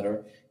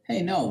newsletter.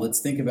 Hey, no, let's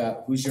think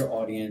about who's your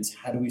audience.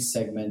 How do we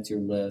segment your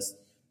list?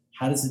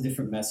 How does the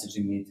different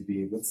messaging need to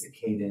be? What's the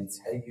cadence?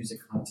 How do you use a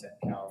content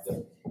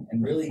calendar?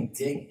 And really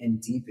dig in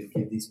deep and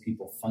give these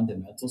people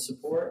fundamental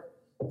support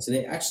so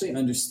they actually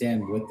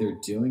understand what they're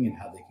doing and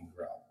how they can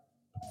grow.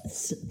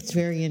 It's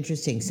very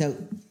interesting. So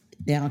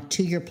now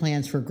to your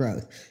plans for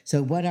growth.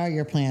 So what are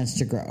your plans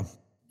to grow?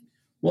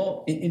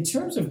 Well, in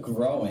terms of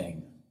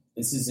growing,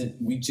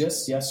 we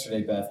just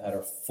yesterday, Beth, had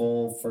our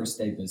full first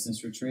day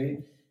business retreat.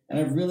 And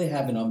I really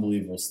have an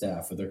unbelievable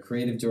staff with our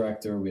creative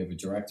director. We have a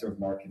director of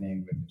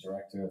marketing. We have a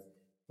director of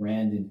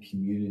brand and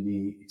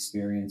community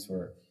experience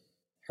where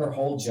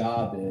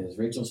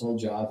Rachel's whole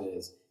job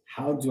is,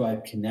 how do I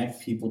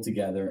connect people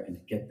together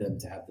and get them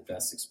to have the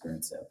best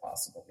experience they have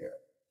possible here?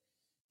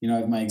 I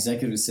have my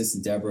executive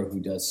assistant, Deborah,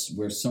 who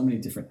wears so many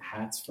different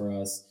hats for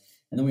us.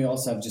 And then we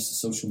also have just a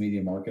social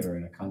media marketer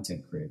and a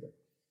content creator.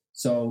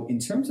 So in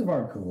terms of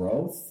our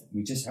growth,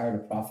 we just hired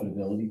a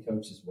profitability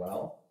coach as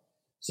well.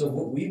 So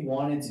what we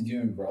wanted to do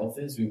in growth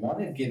is we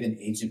wanted to give an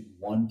agent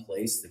one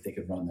place that they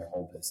could run their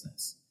whole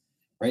business,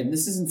 right? And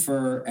this isn't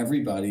for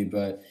everybody,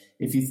 but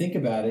if you think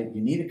about it,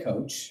 you need a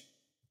coach.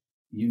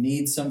 You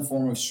need some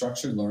form of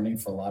structured learning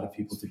for a lot of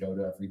people to go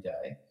to every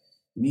day.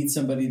 You need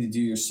somebody to do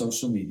your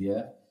social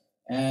media.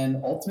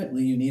 And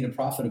ultimately, you need a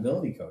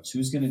profitability coach.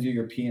 Who's going to do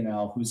your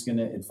P&L? Who's going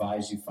to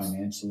advise you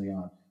financially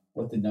on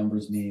what the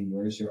numbers mean?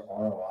 Where's your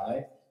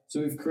ROI?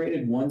 So we've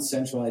created one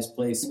centralized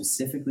place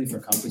specifically for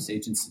Compass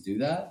agents to do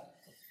that.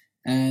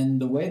 And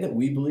the way that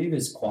we believe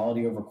is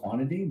quality over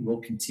quantity.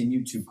 We'll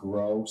continue to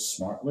grow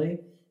smartly.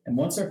 And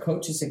once our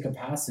coaches hit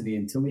capacity,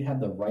 until we have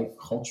the right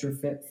culture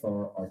fit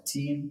for our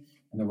team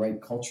and the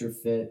right culture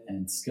fit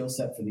and skill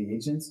set for the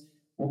agents,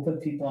 we'll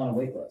put people on a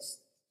wait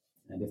list.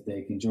 And if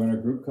they can join our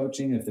group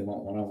coaching, if they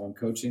want one-on-one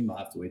coaching, they'll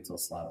have to wait till a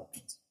slot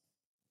opens.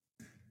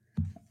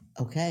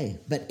 Okay.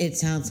 But it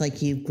sounds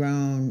like you've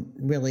grown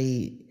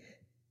really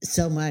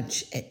so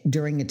much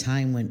during a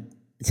time when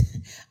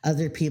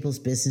other people's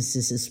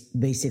businesses is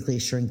basically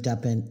shrinked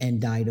up and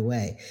died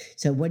away.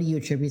 So what do you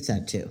attribute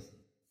that to?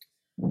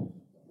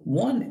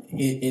 One,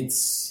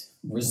 it's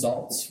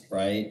results,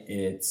 right?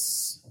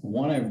 It's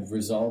one of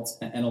results.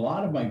 And a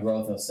lot of my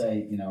growth, I'll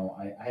say,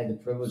 I had the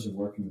privilege of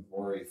working with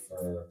Rory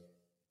for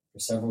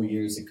several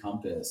years at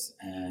Compass,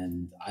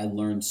 and I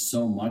learned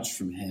so much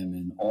from him,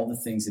 and all the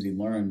things that he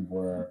learned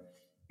were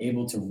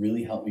able to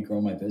really help me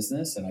grow my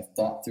business. And I've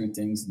thought through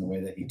things in the way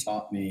that he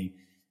taught me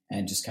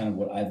and just kind of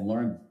what I've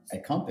learned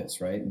at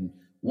Compass, right? And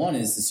one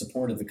is the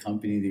support of the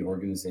company, the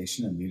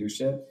organization, and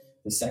leadership.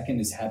 The second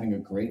is having a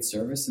great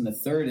service. And the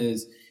third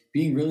is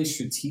being really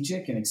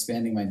strategic and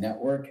expanding my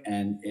network.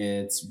 And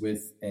it's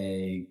with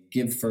a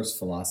give first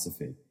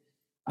philosophy.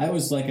 I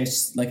was like I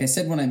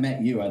said when I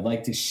met you, I'd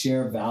like to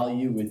share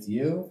value with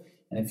you.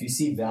 And if you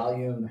see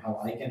value in how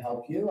I can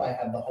help you, I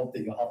have the hope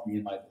that you'll help me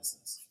in my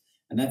business.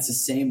 And that's the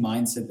same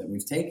mindset that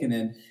we've taken.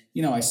 And,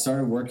 I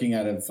started working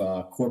out of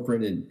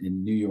corporate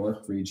in New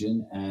York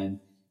region. And,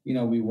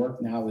 we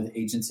work now with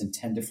agents in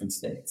 10 different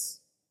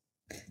states.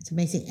 It's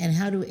amazing. And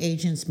how do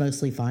agents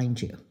mostly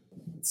find you?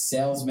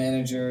 Sales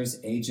managers,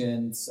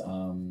 agents,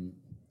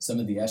 some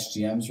of the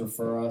SGMs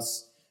refer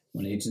us.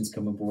 When agents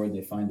come aboard,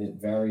 they find it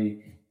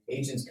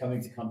agents coming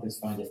to Compass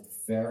find it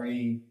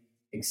very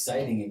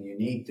exciting and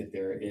unique that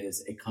there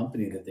is a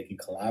company that they can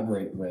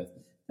collaborate with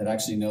that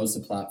actually knows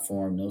the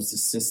platform, knows the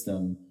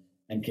system,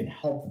 and can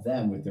help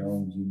them with their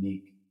own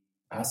unique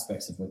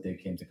aspects of what they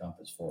came to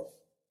Compass for.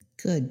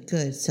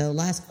 Good. So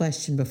last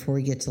question before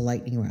we get to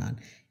lightning round.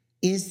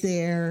 Is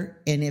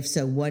there, and if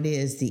so, what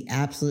is the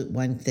absolute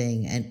one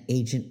thing an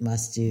agent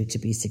must do to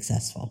be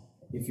successful?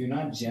 If you're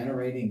not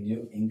generating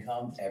new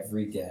income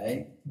every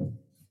day,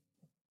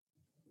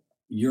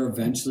 you're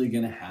eventually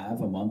going to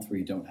have a month where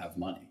you don't have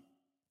money.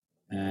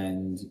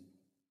 And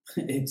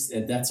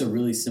that's a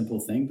really simple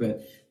thing.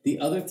 But the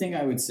other thing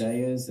I would say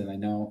is, and I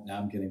know now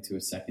I'm getting to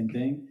a second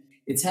thing,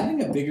 it's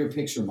having a bigger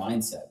picture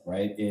mindset,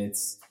 right?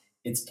 It's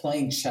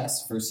playing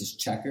chess versus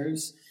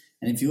checkers.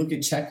 And if you look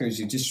at checkers,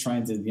 you're just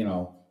trying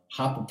to,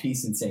 hop a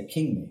piece and say,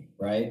 king me,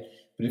 right?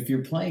 But if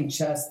you're playing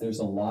chess, there's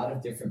a lot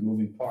of different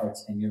moving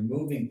parts, and you're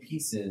moving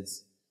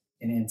pieces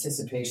in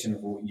anticipation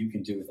of what you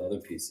can do with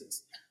other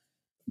pieces.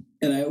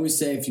 And I always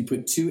say, if you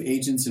put two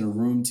agents in a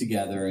room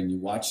together and you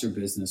watch their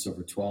business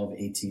over 12,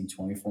 18,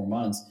 24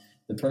 months,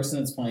 the person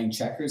that's playing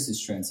checkers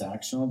is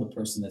transactional. The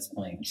person that's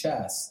playing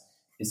chess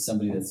is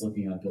somebody that's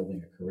looking on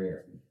building a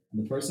career.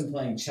 And the person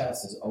playing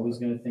chess is always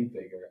going to think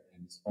bigger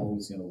and is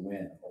always going to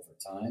win over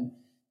time,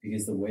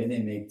 because the way they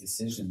make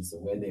decisions, the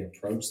way they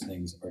approach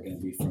things are going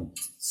to be from,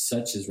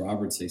 such as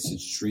Robert says,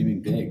 such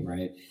dreaming big,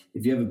 right?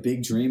 If you have a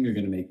big dream, you're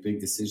going to make big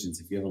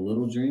decisions. If you have a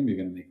little dream, you're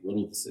going to make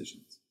little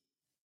decisions.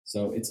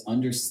 So it's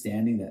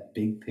understanding that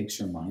big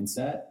picture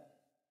mindset.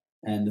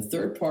 And the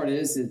third part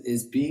is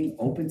being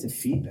open to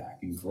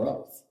feedback and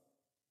growth.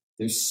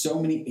 There's so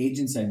many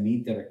agents I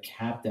meet that are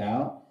capped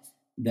out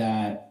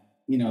that,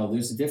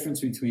 there's a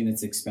difference between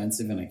it's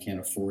expensive and I can't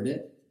afford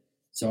it.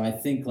 So I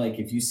think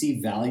if you see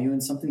value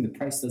in something, the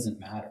price doesn't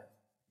matter.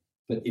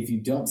 But if you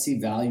don't see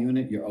value in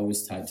it, you're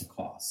always tied to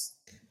cost.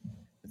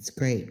 That's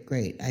great.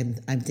 I'm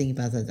thinking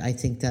about that. I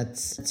think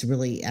that's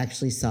really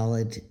actually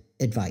solid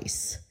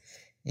advice,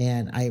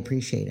 and I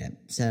appreciate it.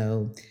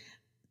 So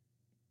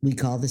we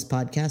call this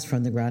podcast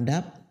From the Ground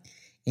Up,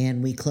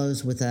 and we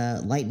close with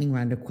a lightning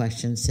round of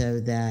questions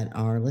so that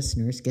our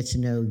listeners get to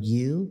know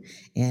you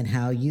and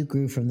how you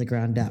grew from the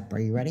ground up. Are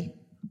you ready?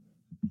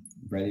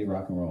 Ready,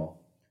 rock and roll.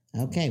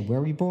 Okay, where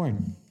were you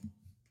born?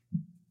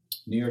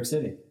 New York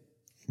City.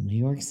 New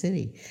York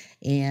City.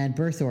 And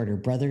birth order,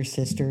 brothers,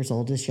 sisters,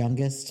 oldest,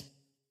 youngest?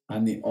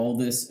 I'm the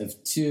oldest of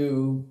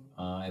two.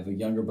 I have a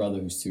younger brother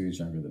who's 2 years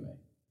younger than me.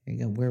 There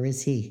you go. Where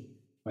is he?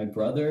 My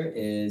brother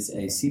is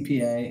a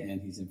CPA,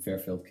 and he's in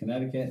Fairfield,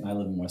 Connecticut, and I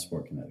live in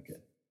Westport,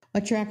 Connecticut.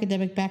 What's your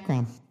academic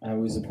background? I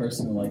was a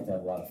person who liked to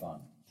have a lot of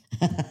fun.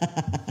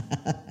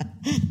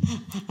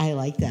 I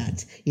like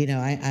that.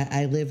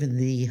 I live in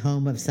the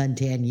home of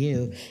Suntan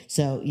U.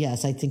 So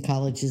yes, I think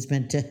college is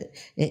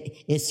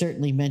it's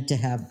certainly meant to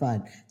have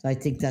fun. So I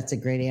think that's a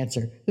great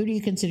answer. Who do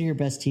you consider your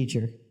best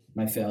teacher?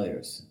 My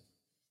failures.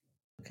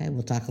 Okay,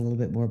 we'll talk a little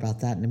bit more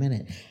about that in a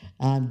minute.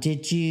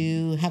 Did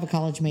you have a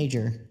college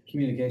major?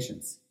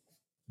 Communications.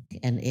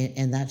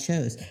 And that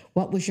shows.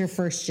 What was your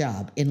first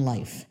job in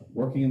life?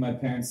 Working in my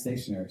parents'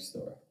 stationery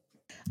store.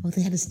 Oh,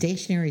 they had a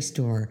stationery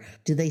store.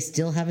 Do they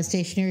still have a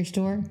stationery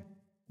store?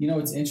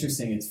 It's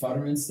interesting. It's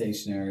Futterman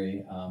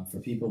Stationery. For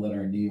people that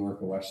are in New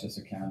York or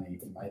Westchester County,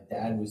 my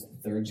dad was the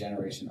third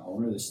generation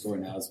owner. The store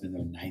now has been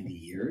there 90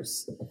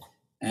 years.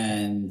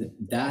 And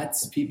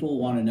people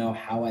want to know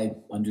how I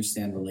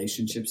understand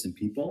relationships and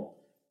people.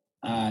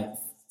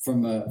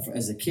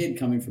 As a kid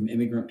coming from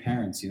immigrant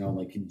parents,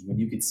 when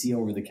you could see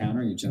over the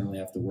counter, you generally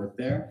have to work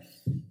there.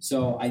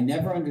 So I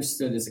never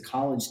understood as a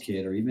college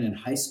kid or even in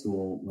high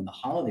school when the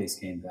holidays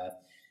came, Beth,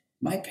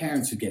 my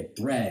parents would get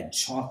bread,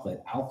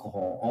 chocolate,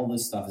 alcohol, all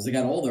this stuff. As I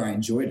got older, I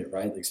enjoyed it,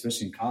 right? Like,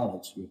 especially in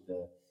college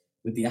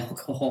with the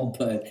alcohol.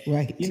 But,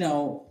 Right.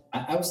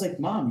 I was like,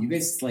 Mom, you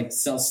guys like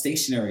sell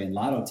stationery and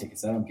lotto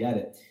tickets. I don't get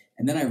it.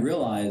 And then I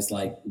realized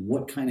like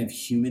what kind of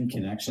human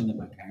connection that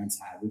my parents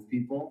had with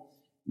people.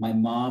 My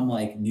mom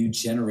like knew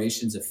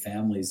generations of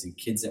families and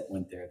kids that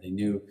went there. They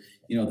knew,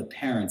 the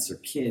parents or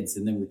kids,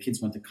 and then the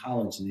kids went to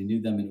college and they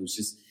knew them. And it was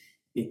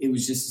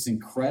just this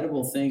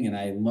incredible thing. And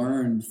I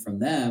learned from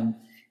them,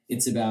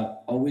 it's about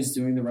always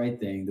doing the right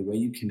thing, the way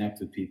you connect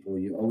with people.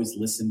 You always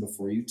listen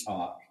before you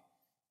talk.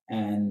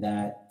 And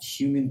that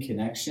human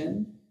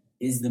connection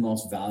is the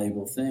most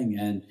valuable thing.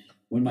 And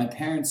when my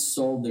parents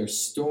sold their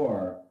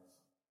store,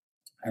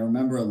 I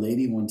remember a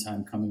lady one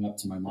time coming up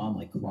to my mom,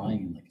 like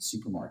crying in like a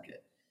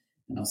supermarket.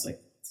 And I was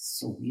like, this is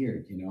so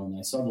weird, And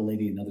I saw the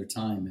lady another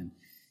time and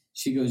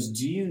she goes,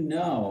 do you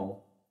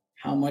know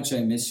how much I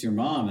miss your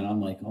mom? And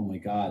I'm like, oh my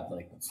God,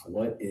 like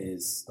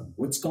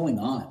what's going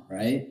on?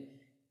 Right.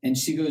 And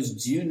she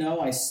goes, do you know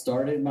I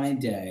started my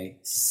day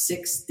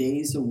 6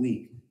 days a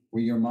week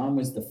where your mom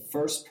was the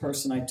first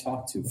person I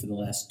talked to for the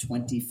last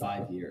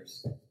 25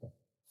 years.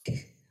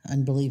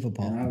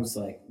 Unbelievable. And I was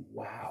like,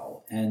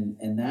 wow.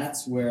 And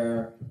that's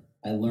where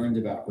I learned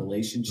about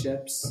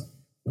relationships,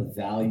 the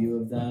value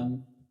of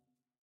them.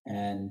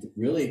 And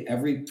really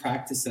every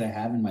practice that I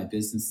have in my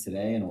business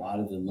today and a lot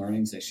of the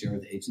learnings I share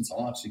with agents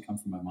all actually come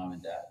from my mom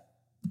and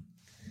dad.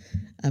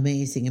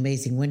 Amazing,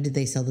 amazing. When did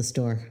they sell the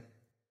store?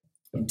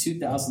 In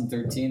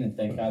 2013, and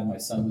thank God my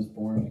son was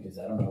born because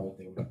I don't know what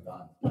they would have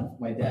done.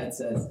 My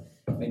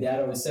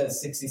dad always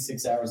says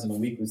 66 hours in a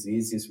week was the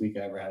easiest week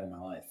I ever had in my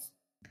life.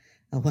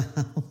 Oh, wow.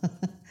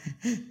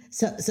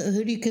 So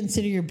who do you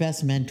consider your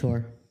best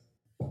mentor?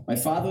 My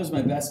father was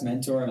my best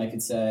mentor, and I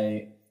could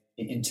say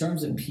in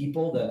terms of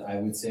people that I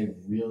would say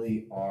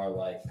really are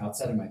like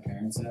outside of my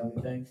parents and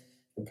everything,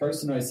 the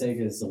person who I say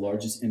has the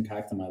largest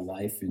impact on my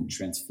life in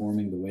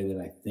transforming the way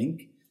that I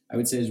think, I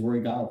would say is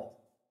Rory Golub.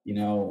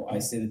 I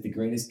say that the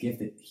greatest gift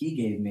that he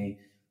gave me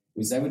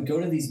was I would go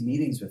to these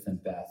meetings with him,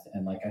 Beth,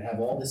 and like I'd have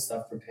all this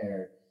stuff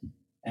prepared,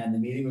 and the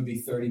meeting would be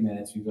 30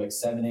 minutes. We'd be like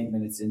 7-8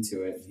 minutes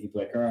into it. And he'd be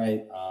like, all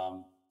right,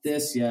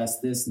 this, yes,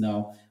 this,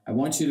 no. I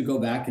want you to go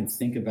back and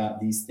think about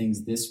these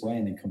things this way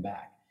and then come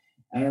back.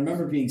 And I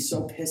remember being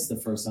so pissed the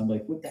first time. I'm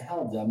like, what the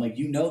hell? I'm like,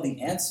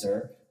 the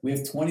answer. We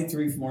have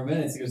 23 more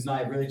minutes. He goes, no,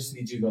 I really just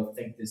need you to go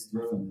think this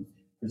through and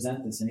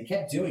present this. And he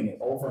kept doing it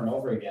over and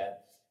over again.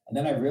 And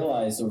then I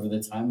realized over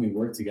the time we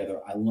worked together,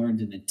 I learned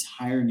an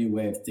entire new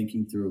way of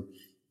thinking through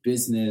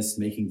business,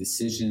 making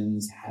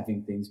decisions,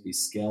 having things be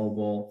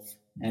scalable.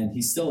 And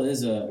he still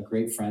is a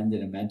great friend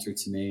and a mentor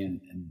to me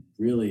and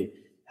really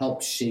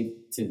helped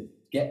shape to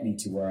get me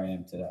to where I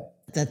am today.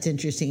 That's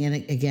interesting. And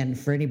again,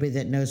 for anybody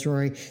that knows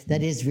Rory,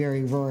 that is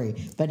very Rory,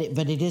 but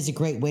it is a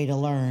great way to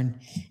learn.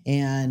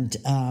 And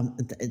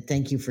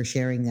thank you for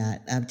sharing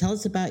that. Tell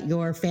us about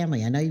your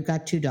family. I know you've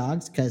got 2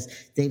 dogs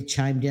because they've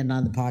chimed in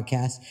on the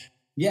podcast.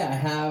 Yeah,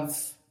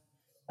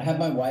 I have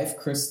my wife,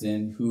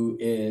 Kristen, who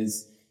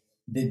is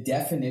the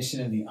definition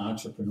of the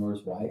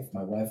entrepreneur's wife.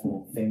 My wife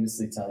will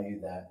famously tell you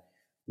that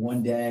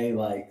one day,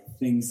 like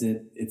things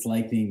that it's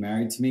like being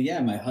married to me.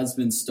 Yeah, my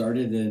husband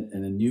started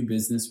in a new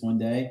business one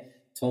day,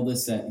 told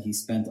us that he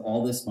spent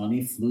all this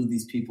money, flew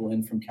these people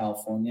in from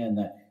California, and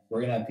that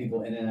we're going to have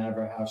people in and out of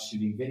our house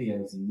shooting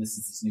videos. And this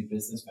is this new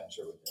business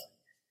venture we're doing.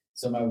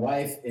 So my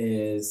wife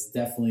is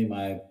definitely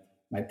my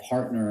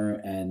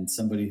partner and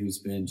somebody who's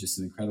been just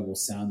an incredible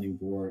sounding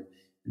board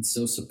and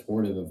so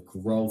supportive of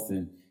growth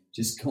and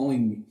just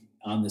going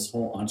on this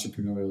whole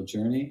entrepreneurial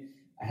journey.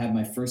 I have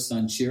my first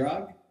son,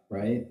 Chirag,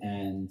 right?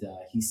 And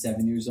he's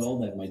 7 years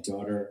old. I have my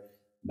daughter,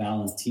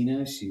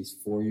 Valentina. She's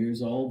 4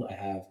 years old. I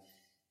have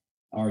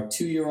our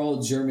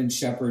 2-year-old German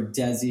Shepherd,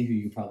 Desi, who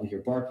you probably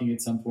hear barking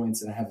at some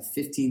points. And I have a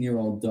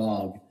 15-year-old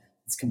dog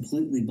that's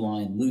completely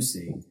blind,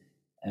 Lucy.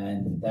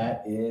 And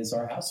that is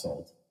our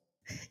household.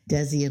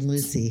 Desi and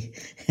Lucy.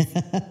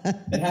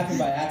 It happened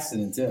by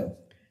accident, too.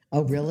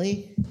 Oh,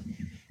 really?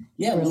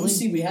 Yeah,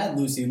 really? We had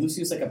Lucy.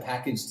 Lucy was like a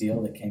package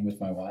deal that came with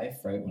my wife,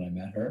 right, when I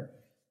met her.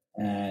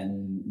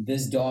 And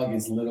this dog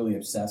is literally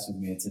obsessed with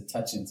me. It's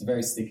a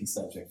very sticky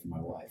subject for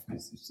my wife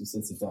because she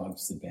says the dog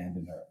just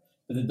abandoned her.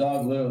 But the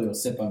dog literally will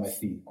sit by my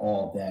feet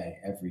all day,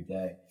 every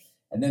day.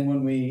 And then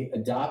when we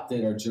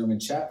adopted our German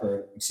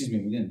Shepherd, we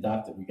didn't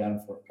adopt it. We got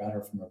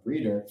her from a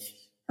breeder.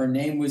 Her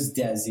name was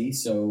Desi,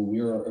 so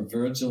we were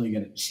originally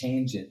going to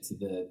change it to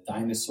the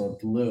dinosaur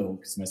Blue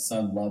because my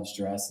son loves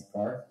Jurassic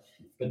Park.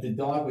 But the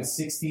dog was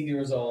 16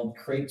 years old,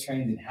 crate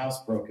trained and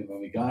housebroken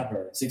when we got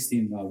her,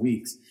 16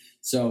 weeks.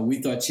 So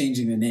we thought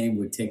changing the name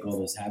would take all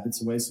those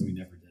habits away, so we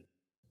never did.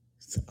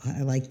 So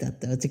I like that,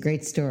 though. It's a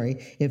great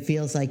story. It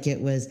feels like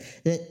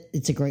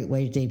it's a great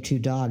way to name 2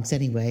 dogs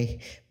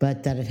anyway,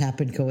 but that it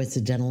happened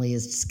coincidentally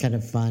is just kind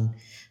of fun.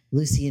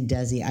 Lucy and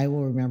Desi, I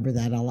will remember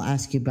that. I'll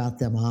ask you about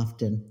them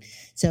often.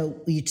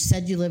 So you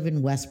said you live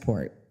in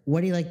Westport.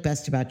 What do you like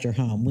best about your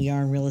home? We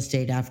are in real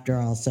estate after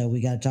all, so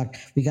we got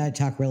to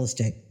talk real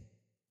estate.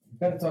 We've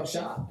got to talk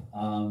shop.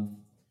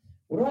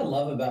 What do I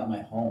love about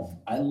my home?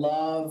 I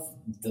love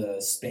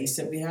the space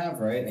that we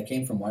have, right? I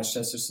came from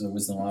Westchester, so there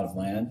wasn't a lot of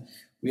land.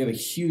 We have a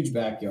huge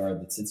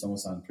backyard that sits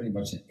almost on pretty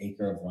much an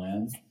acre of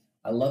land.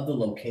 I love the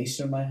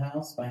location of my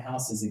house. My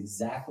house is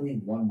exactly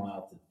 1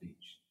 mile to the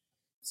beach.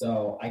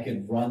 So I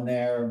could run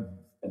there.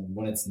 And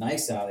when it's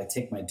nice out, I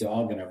take my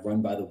dog and I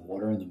run by the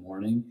water in the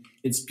morning.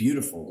 It's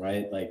beautiful,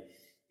 right? Like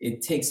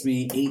it takes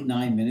me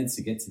 8-9 minutes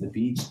to get to the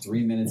beach,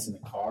 3 minutes in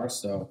the car.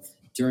 So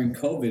during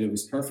COVID, it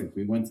was perfect.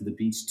 We went to the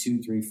beach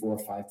 2, 3, 4,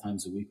 5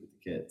 times a week with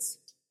the kids.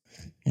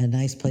 A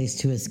nice place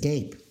to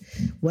escape.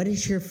 What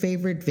is your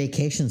favorite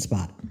vacation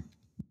spot?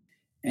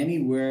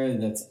 Anywhere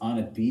that's on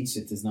a beach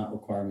that does not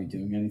require me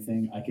doing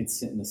anything. I could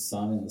sit in the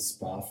sun in the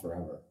spa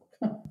forever.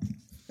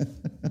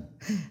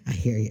 I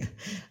hear you.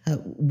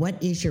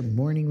 What is your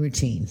morning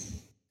routine?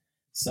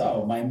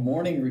 So my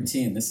morning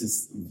routine, this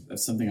is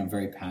something I'm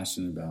very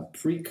passionate about.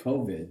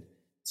 Pre-COVID,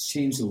 it's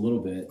changed a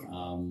little bit.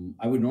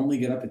 I would normally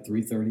get up at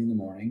 3:30 in the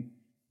morning.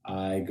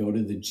 I go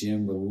to the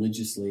gym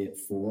religiously at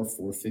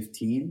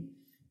 4:15.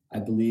 I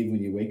believe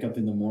when you wake up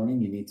in the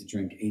morning, you need to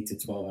drink 8 to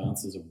 12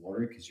 ounces of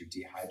water because you're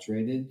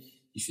dehydrated.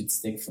 You should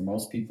stick, for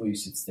most people, you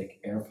should stick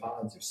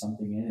AirPods or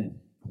something in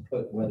and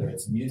put, whether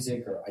it's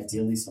music or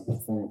ideally some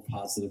form of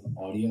positive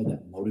audio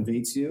that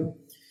motivates you.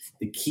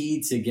 The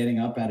key to getting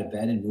up out of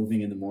bed and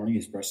moving in the morning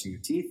is brushing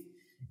your teeth,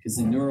 because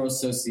the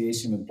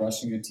neuroassociation with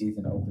brushing your teeth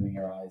and opening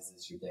your eyes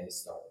is your day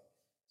starting.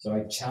 So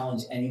I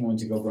challenge anyone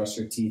to go brush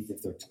their teeth.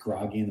 If they're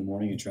groggy in the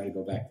morning and try to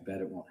go back to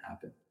bed, it won't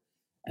happen.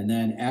 And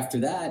then after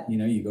that,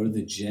 you go to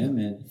the gym,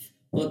 and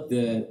look,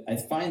 I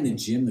find the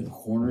gym the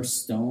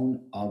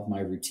cornerstone of my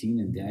routine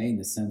and day, in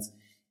the sense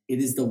it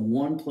is the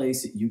one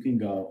place that you can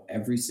go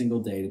every single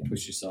day to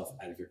push yourself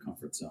out of your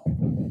comfort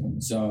zone.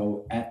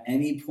 So at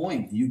any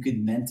point, you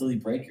could mentally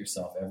break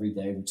yourself every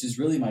day, which is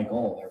really my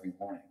goal every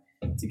morning,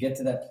 to get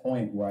to that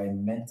point where I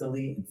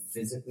mentally and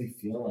physically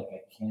feel like I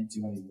can't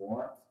do any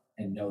more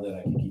and know that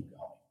I can keep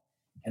going.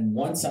 And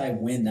once I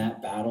win that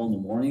battle in the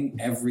morning,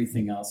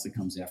 everything else that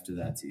comes after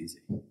that's easy.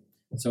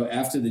 So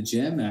after the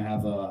gym, I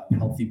have a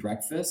healthy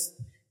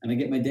breakfast and I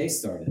get my day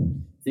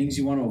started. Things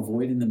you want to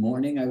avoid in the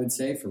morning, I would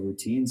say, for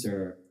routines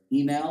are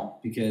email,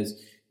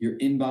 because your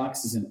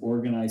inbox is an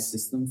organized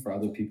system for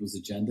other people's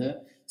agenda.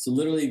 So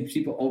literally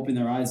people open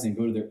their eyes and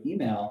go to their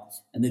email,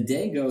 and the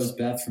day goes,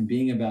 Beth, from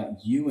being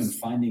about you and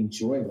finding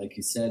joy, like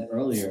you said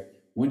earlier.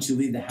 Once you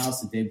leave the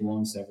house, the day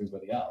belongs to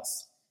everybody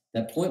else.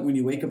 That point when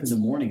you wake up in the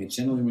morning, it's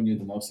generally when you're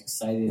the most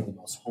excited, the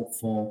most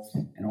hopeful,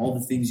 and all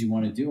the things you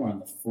want to do are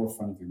on the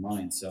forefront of your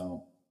mind.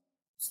 So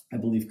I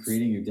believe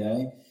creating your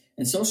day,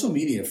 and social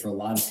media, for a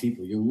lot of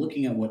people, you're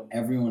looking at what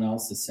everyone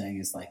else is saying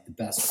is like the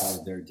best part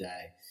of their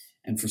day.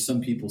 And for some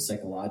people,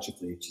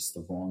 psychologically, it's just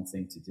the wrong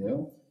thing to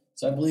do.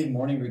 So I believe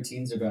morning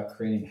routines are about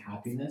creating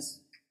happiness,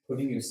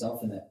 putting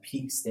yourself in that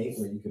peak state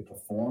where you could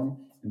perform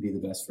and be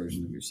the best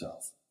version of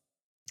yourself.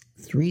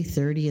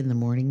 3:30 in the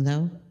morning,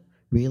 though?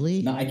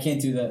 Really? No, I can't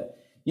do that.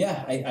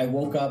 Yeah, I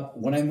woke up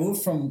when I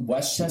moved from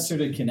Westchester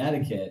to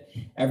Connecticut.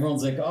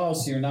 Everyone's like, "Oh,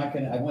 so you're not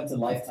gonna?" I went to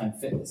Lifetime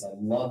Fitness. I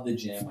love the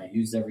gym. I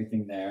used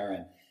everything there,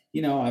 and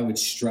I would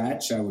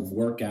stretch, I would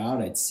work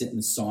out, I'd sit in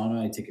the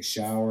sauna, I'd take a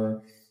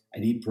shower,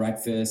 I'd eat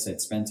breakfast,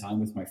 I'd spend time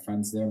with my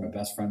friends there. My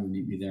best friend would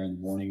meet me there in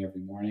the morning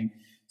every morning.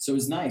 So it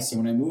was nice. So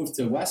when I moved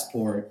to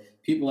Westport,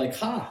 people were like,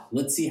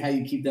 let's see how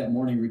you keep that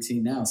morning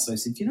routine now. So I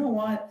said, you know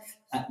what?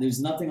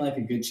 There's nothing like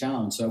a good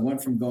challenge. So I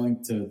went from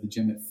going to the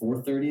gym at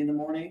 4:30 in the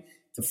morning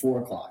to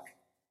 4 o'clock.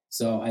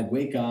 So I'd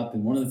wake up,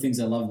 and one of the things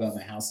I love about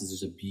my house is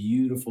there's a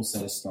beautiful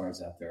set of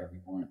stars out there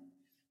every morning.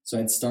 So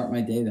I'd start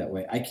my day that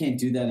way. I can't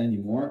do that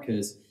anymore,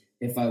 because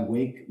if I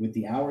wake, with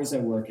the hours I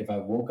work, if I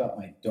woke up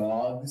my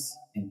dogs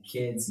and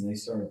kids and they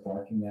started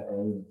barking that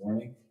early in the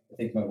morning, I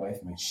think my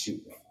wife might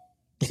shoot me.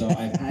 So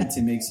I've had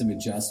to make some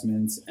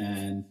adjustments.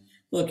 And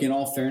look, in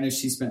all fairness,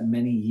 she spent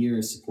many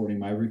years supporting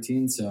my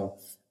routine. So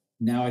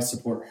now I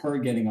support her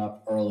getting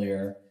up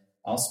earlier.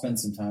 I'll spend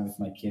some time with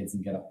my kids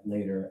and get up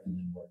later and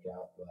then work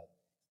out. But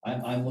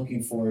I'm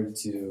looking forward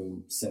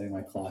to setting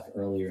my clock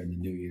earlier in the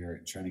new year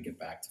and trying to get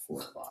back to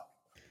 4 o'clock.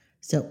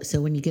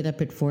 So when you get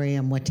up at 4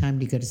 a.m., what time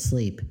do you go to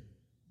sleep?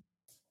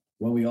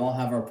 Well, we all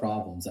have our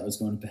problems. I was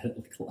going to bed at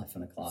like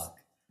 11 o'clock,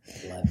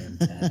 11,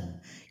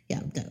 10.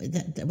 Yeah,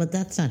 but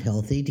that's not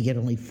healthy to get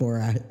only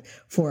 4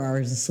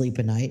 hours of sleep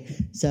a night.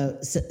 So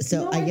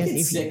No, I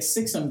guess if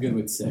six, I'm good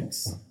with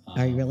 6.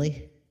 Are you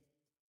really?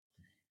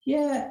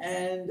 Yeah,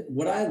 and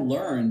what I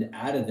learned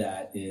out of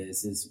that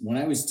is when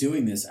I was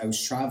doing this, I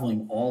was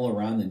traveling all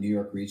around the New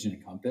York region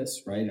and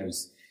compass, right? I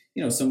was,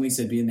 some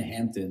weeks I'd be in the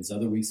Hamptons,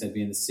 other weeks I'd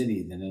be in the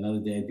city, then another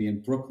day I'd be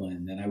in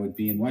Brooklyn, then I would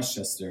be in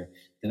Westchester,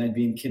 then I'd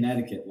be in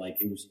Connecticut. Like,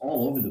 it was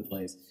all over the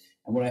place.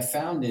 And what I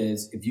found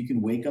is if you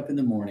can wake up in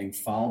the morning,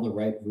 follow the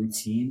right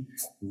routine,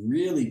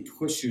 really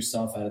push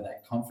yourself out of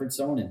that comfort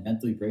zone and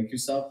mentally break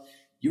yourself,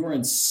 you are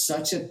in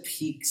such a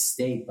peak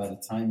state by the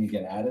time you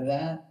get out of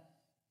that,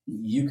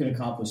 you can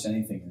accomplish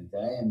anything in a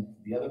day. And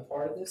the other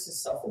part of this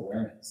is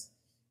self-awareness.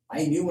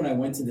 I knew when I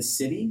went to the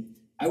city,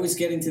 I was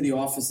getting to the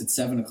office at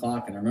 7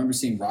 o'clock. And I remember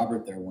seeing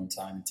Robert there one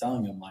time and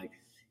telling him, like,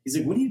 He's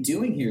like, what are you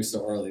doing here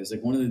so early? It was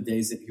like one of the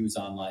days that he was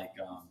on like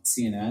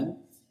CNN.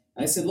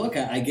 And I said, look,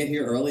 I get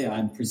here early.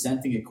 I'm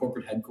presenting at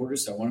corporate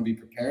headquarters, so I want to be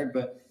prepared,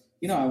 but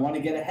I want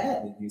to get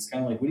ahead. And he's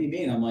kind of like, what do you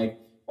mean? I'm like,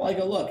 well, I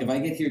go, look, if I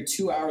get here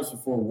 2 hours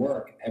before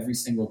work every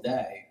single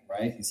day,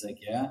 right? He's like,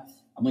 yeah.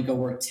 I'm like, I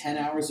work 10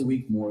 hours a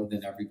week more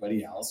than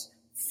everybody else,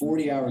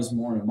 40 hours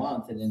more in a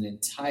month, and in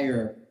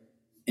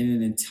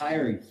an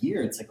entire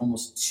year, it's like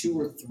almost 2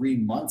 or 3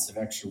 months of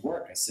extra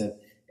work. I said,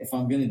 if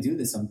I'm going to do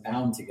this, I'm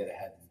bound to get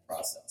ahead in the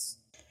process.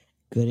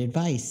 Good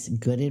advice.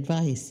 Good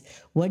advice.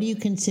 What do you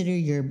consider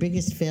your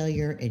biggest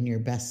failure and your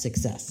best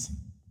success?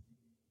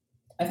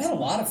 I've had a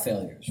lot of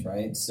failures,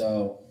 right?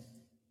 So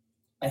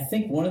I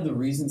think one of the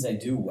reasons I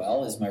do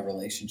well is my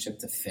relationship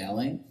to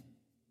failing.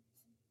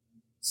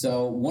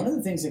 So one of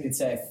the things I could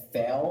say I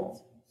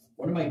failed,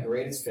 one of my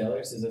greatest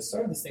failures is I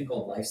started this thing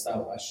called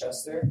Lifestyle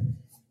Westchester.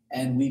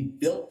 And we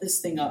built this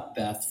thing up,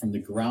 Beth, from the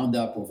ground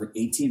up over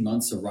 18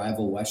 months of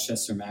rival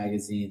Westchester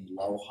Magazine,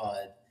 Low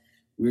HUD.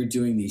 We were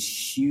doing these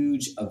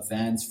huge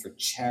events for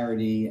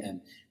charity.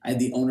 And I had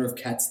the owner of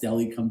Katz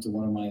Deli come to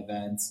one of my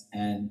events.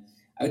 And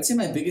I would say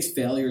my biggest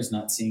failure is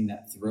not seeing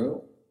that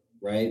through,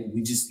 right?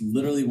 We just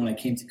literally, when I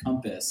came to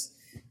Compass,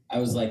 I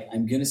was like,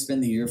 I'm going to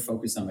spend the year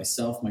focused on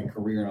myself, my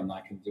career, and I'm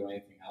not going to do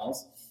anything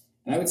else.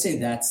 And I would say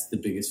that's the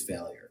biggest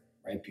failure,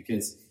 right?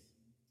 Because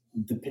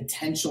the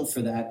potential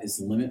for that is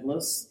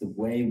limitless. The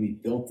way we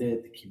built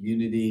it, the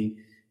community.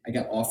 I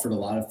got offered a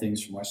lot of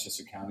things from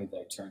Westchester County that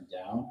I turned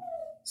down.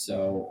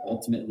 So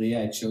ultimately,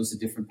 I chose a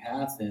different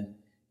path. And,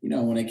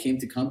 when I came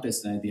to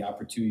Compass and I had the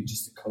opportunity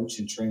just to coach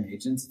and train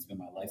agents, it's been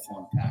my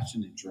lifelong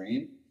passion and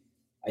dream.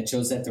 I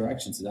chose that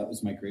direction. So that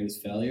was my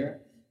greatest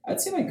failure.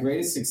 I'd say my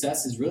greatest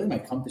success is really my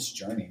Compass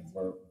journey,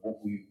 where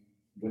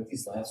what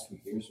these last few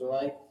years were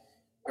like.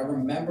 I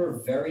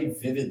remember very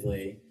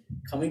vividly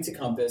coming to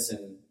Compass,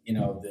 and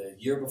the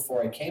year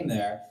before I came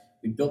there,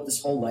 we built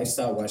this whole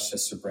Lifestyle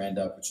Westchester brand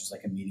up, which was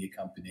like a media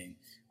company.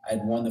 I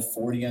had won the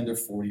 40 Under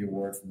 40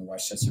 award from the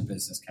Westchester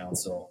Business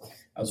Council.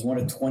 I was one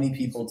of 20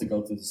 people to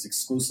go through this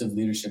exclusive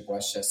Leadership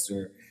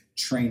Westchester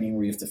training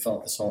where you have to fill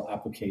out this whole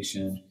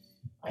application.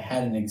 I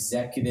had an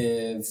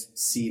executive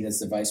seat as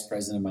the vice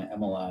president of my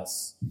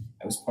MLS.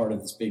 I was part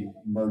of this big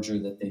merger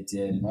that they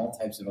did and all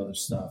types of other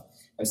stuff.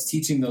 I was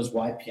teaching those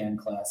YPN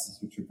classes,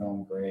 which were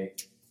going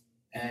great.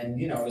 And,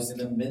 I was in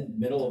the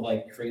middle of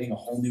like creating a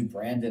whole new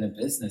brand in a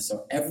business.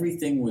 So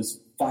everything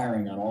was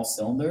firing on all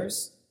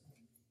cylinders.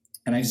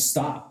 And I just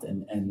stopped.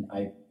 And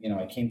I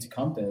came to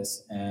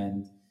Compass,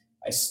 and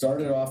I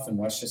started off in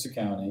Westchester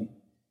County,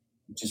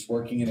 just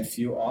working in a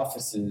few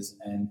offices,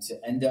 and to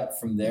end up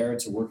from there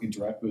to working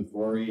directly with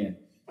Rory and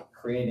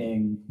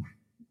creating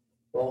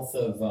both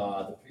of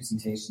the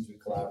presentations we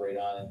collaborate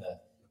on in the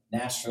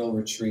Nashville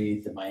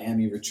retreat, the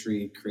Miami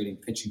retreat, creating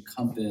Pitch and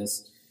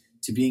Compass,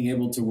 to being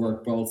able to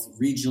work both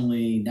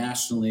regionally,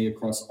 nationally,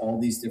 across all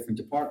these different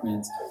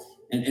departments,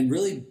 and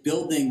really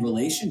building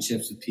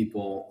relationships with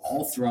people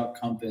all throughout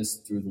Compass,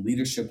 through the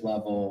leadership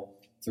level,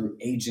 through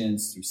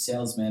agents, through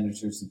sales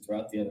managers, and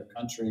throughout the other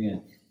country,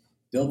 and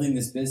building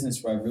this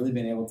business where I've really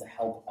been able to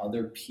help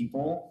other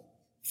people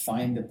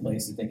find a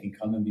place that they can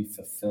come and be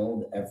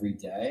fulfilled every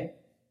day.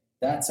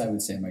 That's, I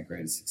would say, my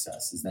greatest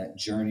success, is that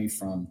journey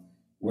from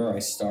where I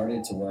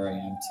started to where I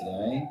am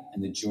today,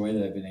 and the joy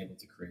that I've been able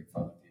to create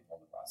for other people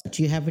in the process.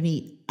 Do you have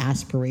any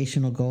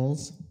aspirational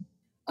goals?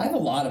 I have a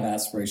lot of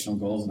aspirational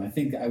goals, and I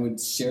think I would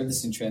share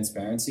this in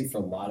transparency for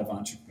a lot of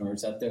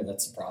entrepreneurs out there.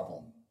 That's a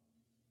problem.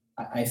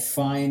 I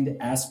find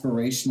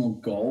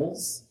aspirational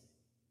goals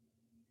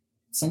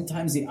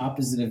sometimes the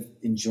opposite of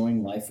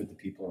enjoying life with the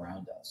people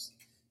around us.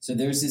 So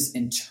there's this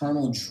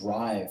internal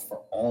drive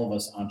for all of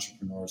us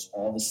entrepreneurs,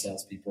 all the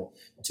salespeople,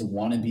 to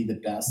want to be the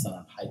best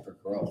on hyper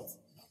growth.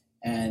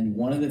 And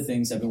one of the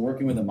things, I've been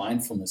working with a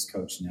mindfulness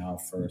coach now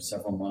for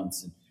several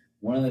months, and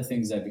one of the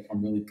things I've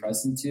become really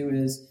present to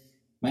is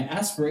my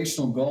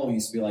aspirational goal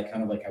used to be like,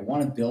 kind of like, I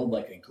want to build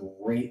like a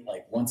great,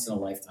 like once in a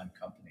lifetime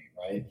company,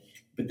 right?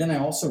 But then I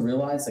also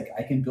realized like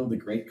I can build a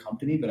great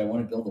company, but I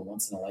want to build a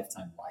once in a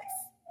lifetime life.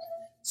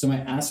 So my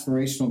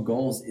aspirational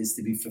goals is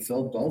to be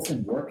fulfilled both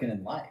in work and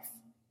in life,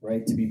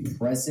 right? To be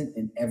present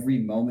in every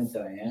moment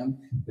that I am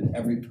with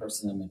every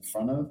person I'm in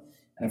front of.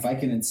 And if I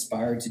can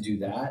inspire to do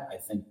that, I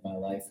think my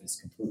life is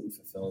completely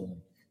fulfilled,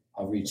 and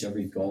I'll reach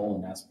every goal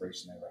and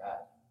aspiration I ever had.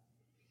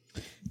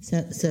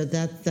 So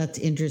that's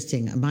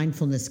interesting. A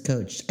mindfulness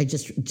coach. I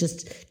just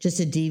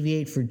to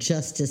deviate for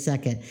just a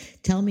second.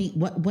 Tell me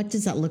what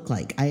does that look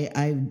like?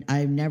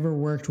 I've never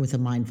worked with a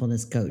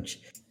mindfulness coach.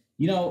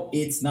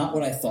 It's not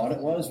what I thought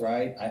it was,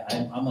 right?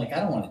 I'm like,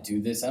 I don't want to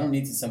do this. I don't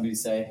need somebody to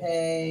say,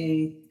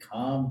 hey,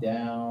 calm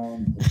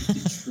down, look at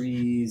the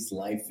trees,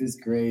 life is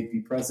great,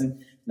 be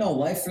present. No,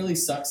 life really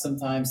sucks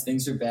sometimes.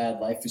 Things are bad.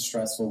 Life is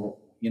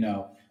stressful.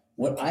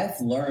 What I've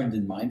learned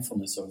in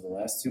mindfulness over the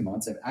last 2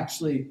 months, I've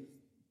actually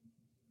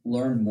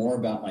learned more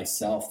about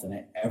myself than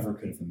I ever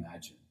could have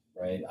imagined,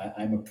 right?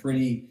 I'm a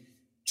pretty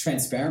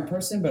transparent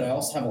person, but I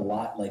also have a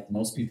lot, like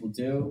most people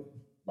do,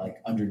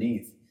 like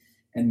underneath.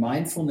 And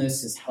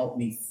mindfulness has helped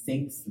me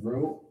think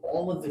through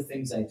all of the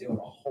things I do in a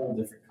whole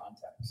different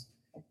context,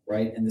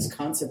 right? And this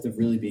concept of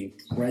really being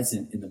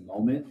present in the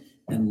moment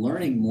and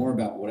learning more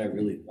about what I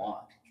really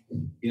want.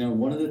 You know,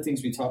 one of the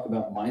things we talk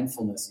about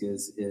mindfulness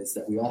is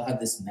that we all have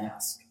this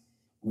mask.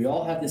 We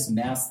all have this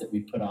mask that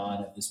we put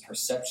on of this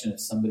perception of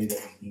somebody that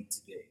we need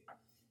to be.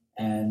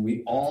 And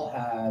we all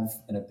have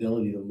an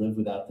ability to live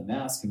without the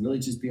mask and really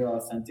just be our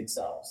authentic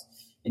selves.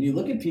 And you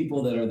look at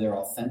people that are their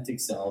authentic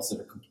selves,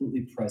 that are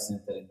completely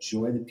present, that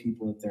enjoy the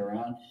people that they're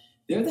around,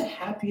 they're the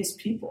happiest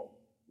people,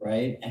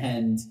 right?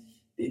 And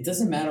it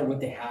doesn't matter what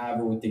they have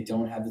or what they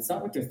don't have. It's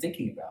not what they're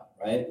thinking about,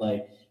 right?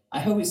 Like,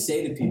 I always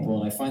say to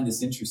people, and I find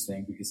this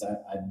interesting because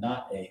I'm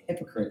not a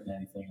hypocrite in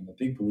anything. I'm a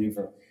big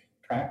believer of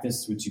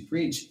practice what you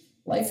preach.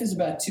 Life is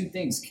about two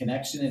things,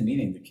 connection and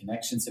meaning, the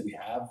connections that we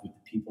have with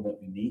the people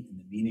that we meet and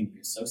the meaning we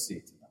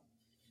associate to them.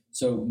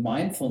 So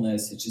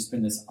mindfulness has just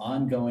been this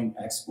ongoing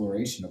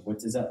exploration of what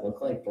does that look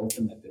like, both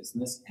in my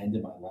business and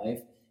in my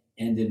life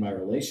and in my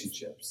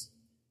relationships,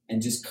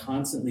 and just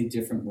constantly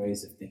different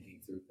ways of thinking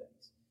through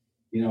things.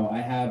 You know, I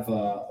have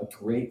a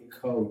great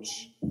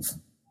coach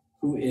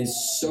who is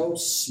so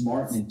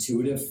smart and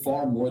intuitive,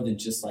 far more than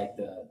just like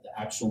the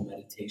actual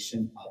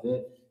meditation of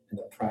it and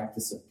the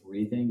practice of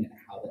breathing and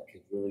how that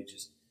could really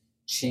just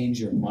change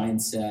your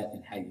mindset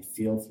and how you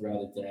feel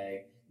throughout the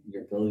day, and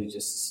your ability to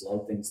just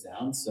slow things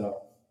down.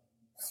 So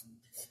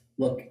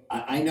look,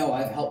 I know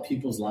I've helped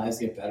people's lives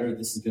get better.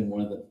 This has been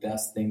one of the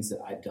best things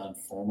that I've done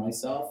for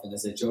myself. And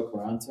as I joke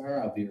around to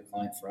her, I'll be your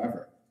client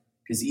forever,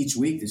 because each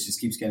week this just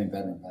keeps getting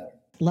better and better.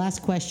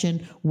 Last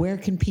question, where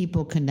can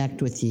people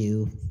connect with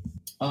you?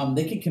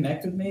 They can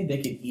connect with me. They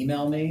can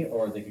email me,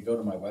 or they could go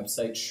to my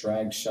website,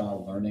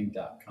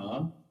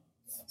 shragshahlearning.com,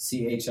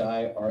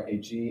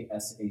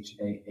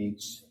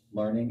 CHIRAGSHAH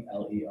learning,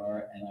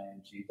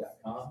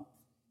 LERNING.com.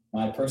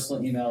 My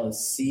personal email is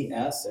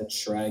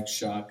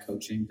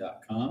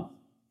cs@shragshahcoaching.com.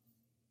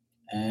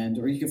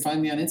 Or you can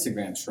find me on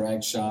Instagram,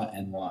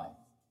 shragshahny.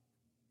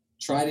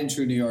 Tried and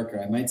true New Yorker.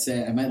 I might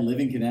live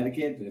in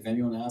Connecticut, but if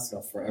anyone asks,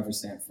 I'll forever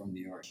say I'm from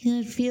New York.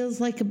 Yeah, it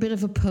feels like a bit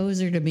of a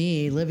poser to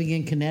me, living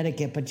in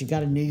Connecticut, but you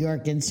got a New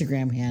York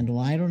Instagram handle.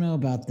 I don't know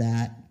about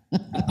that.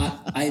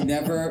 I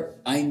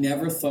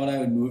never thought I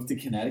would move to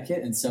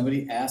Connecticut, and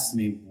somebody asked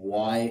me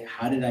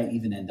how did I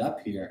even end up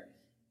here?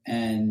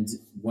 And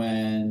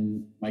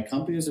when my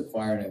company was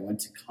acquired, I went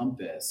to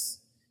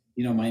Compass.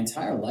 You know, my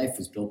entire life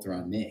was built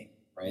around me,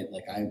 right?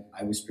 Like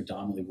I was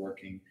predominantly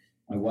working.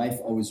 My wife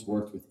always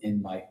worked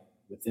within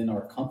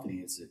our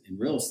company in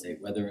real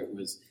estate, whether it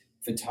was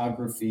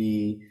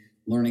photography,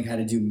 learning how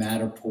to do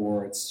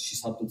Matterports.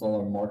 She's helped with all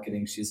our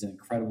marketing. She has an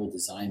incredible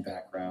design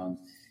background.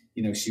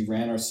 You know, she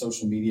ran our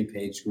social media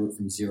page, grew it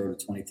from 0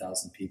 to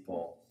 20,000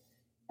 people.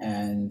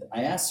 And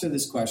I asked her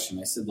this question.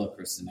 I said, look,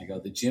 Kristen, I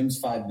go, the gym's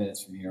 5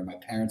 minutes from here. My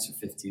parents are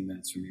 15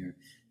 minutes from here.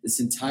 This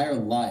entire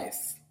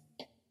life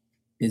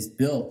is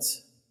built.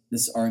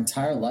 Our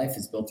entire life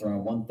is built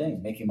around one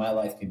thing, making my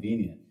life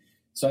convenient.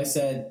 So I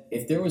said,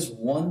 if there was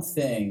one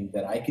thing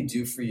that I could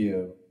do for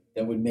you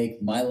that would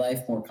make my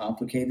life more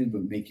complicated,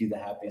 but make you the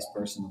happiest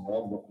person in the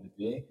world, what would it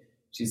be?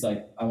 She's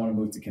like, I want to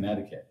move to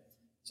Connecticut.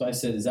 So I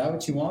said, is that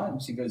what you want?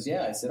 And she goes,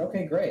 yeah. I said,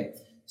 okay, great.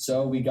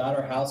 So we got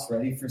our house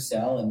ready for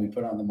sale and we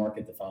put it on the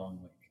market the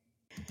following week.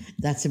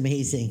 That's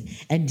amazing.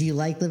 And do you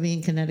like living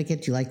in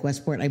Connecticut? Do you like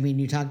Westport? I mean,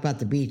 you talk about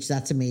the beach.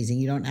 That's amazing.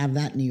 You don't have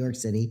that in New York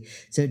City.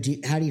 So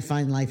how do you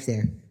find life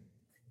there?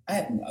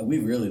 We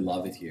really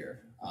love it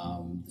here.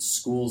 The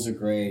schools are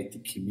great. The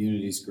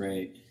community's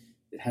great.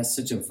 It has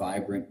such a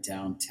vibrant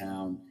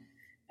downtown.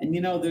 And,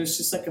 you know, there's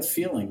just like a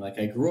feeling like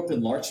I grew up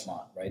in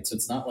Larchmont, right? So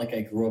it's not like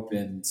I grew up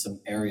in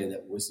some area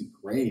that wasn't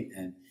great.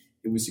 And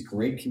it was a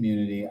great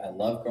community. I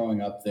love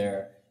growing up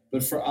there.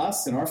 But for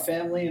us and our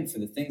family and for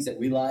the things that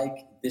we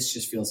like, this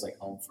just feels like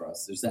home for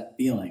us. There's that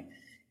feeling.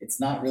 It's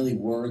not really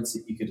words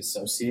that you could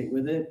associate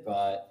with it.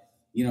 But,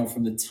 you know,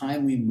 from the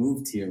time we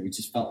moved here, we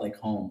just felt like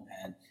home.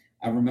 And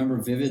I remember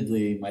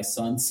vividly my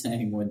son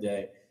saying one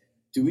day,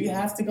 do we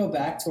have to go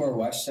back to our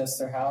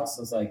Westchester house?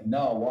 I was like,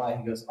 no, why?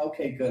 He goes,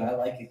 okay, good. I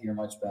like it here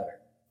much better.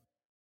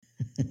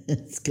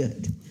 That's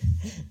good.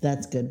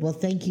 That's good. Well,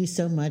 thank you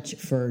so much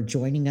for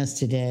joining us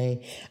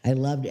today. I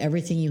loved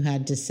everything you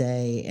had to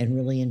say and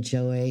really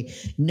enjoy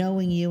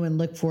knowing you and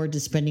look forward to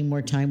spending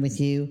more time with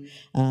you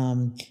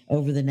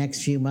over the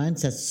next few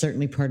months. That's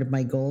certainly part of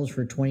my goals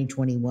for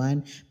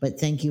 2021. But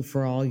thank you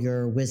for all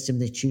your wisdom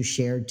that you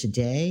shared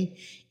today.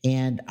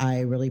 And I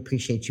really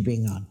appreciate you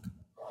being on.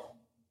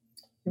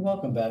 You're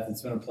welcome, Beth.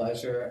 It's been a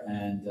pleasure.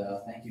 And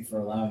thank you for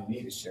allowing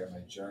me to share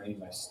my journey,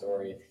 my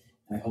story.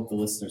 And I hope the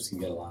listeners can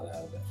get a lot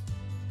out of it.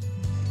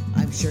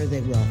 I'm sure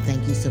they will.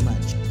 Thank you so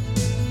much.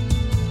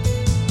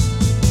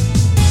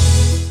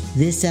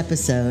 This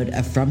episode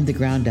of From the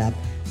Ground Up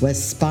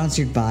was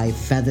sponsored by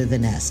Feather the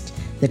Nest,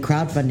 the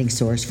crowdfunding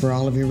source for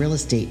all of your real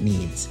estate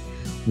needs.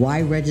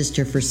 Why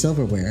register for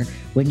silverware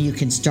when you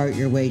can start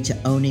your way to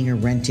owning or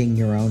renting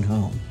your own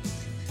home?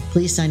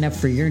 Please sign up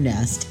for your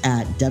nest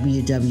at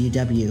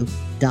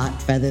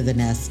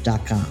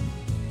www.featherthenest.com.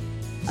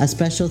 A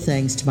special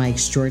thanks to my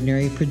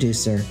extraordinary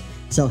producer,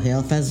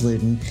 Sohail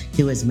Fazludin,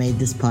 who has made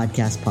this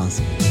podcast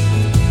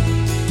possible.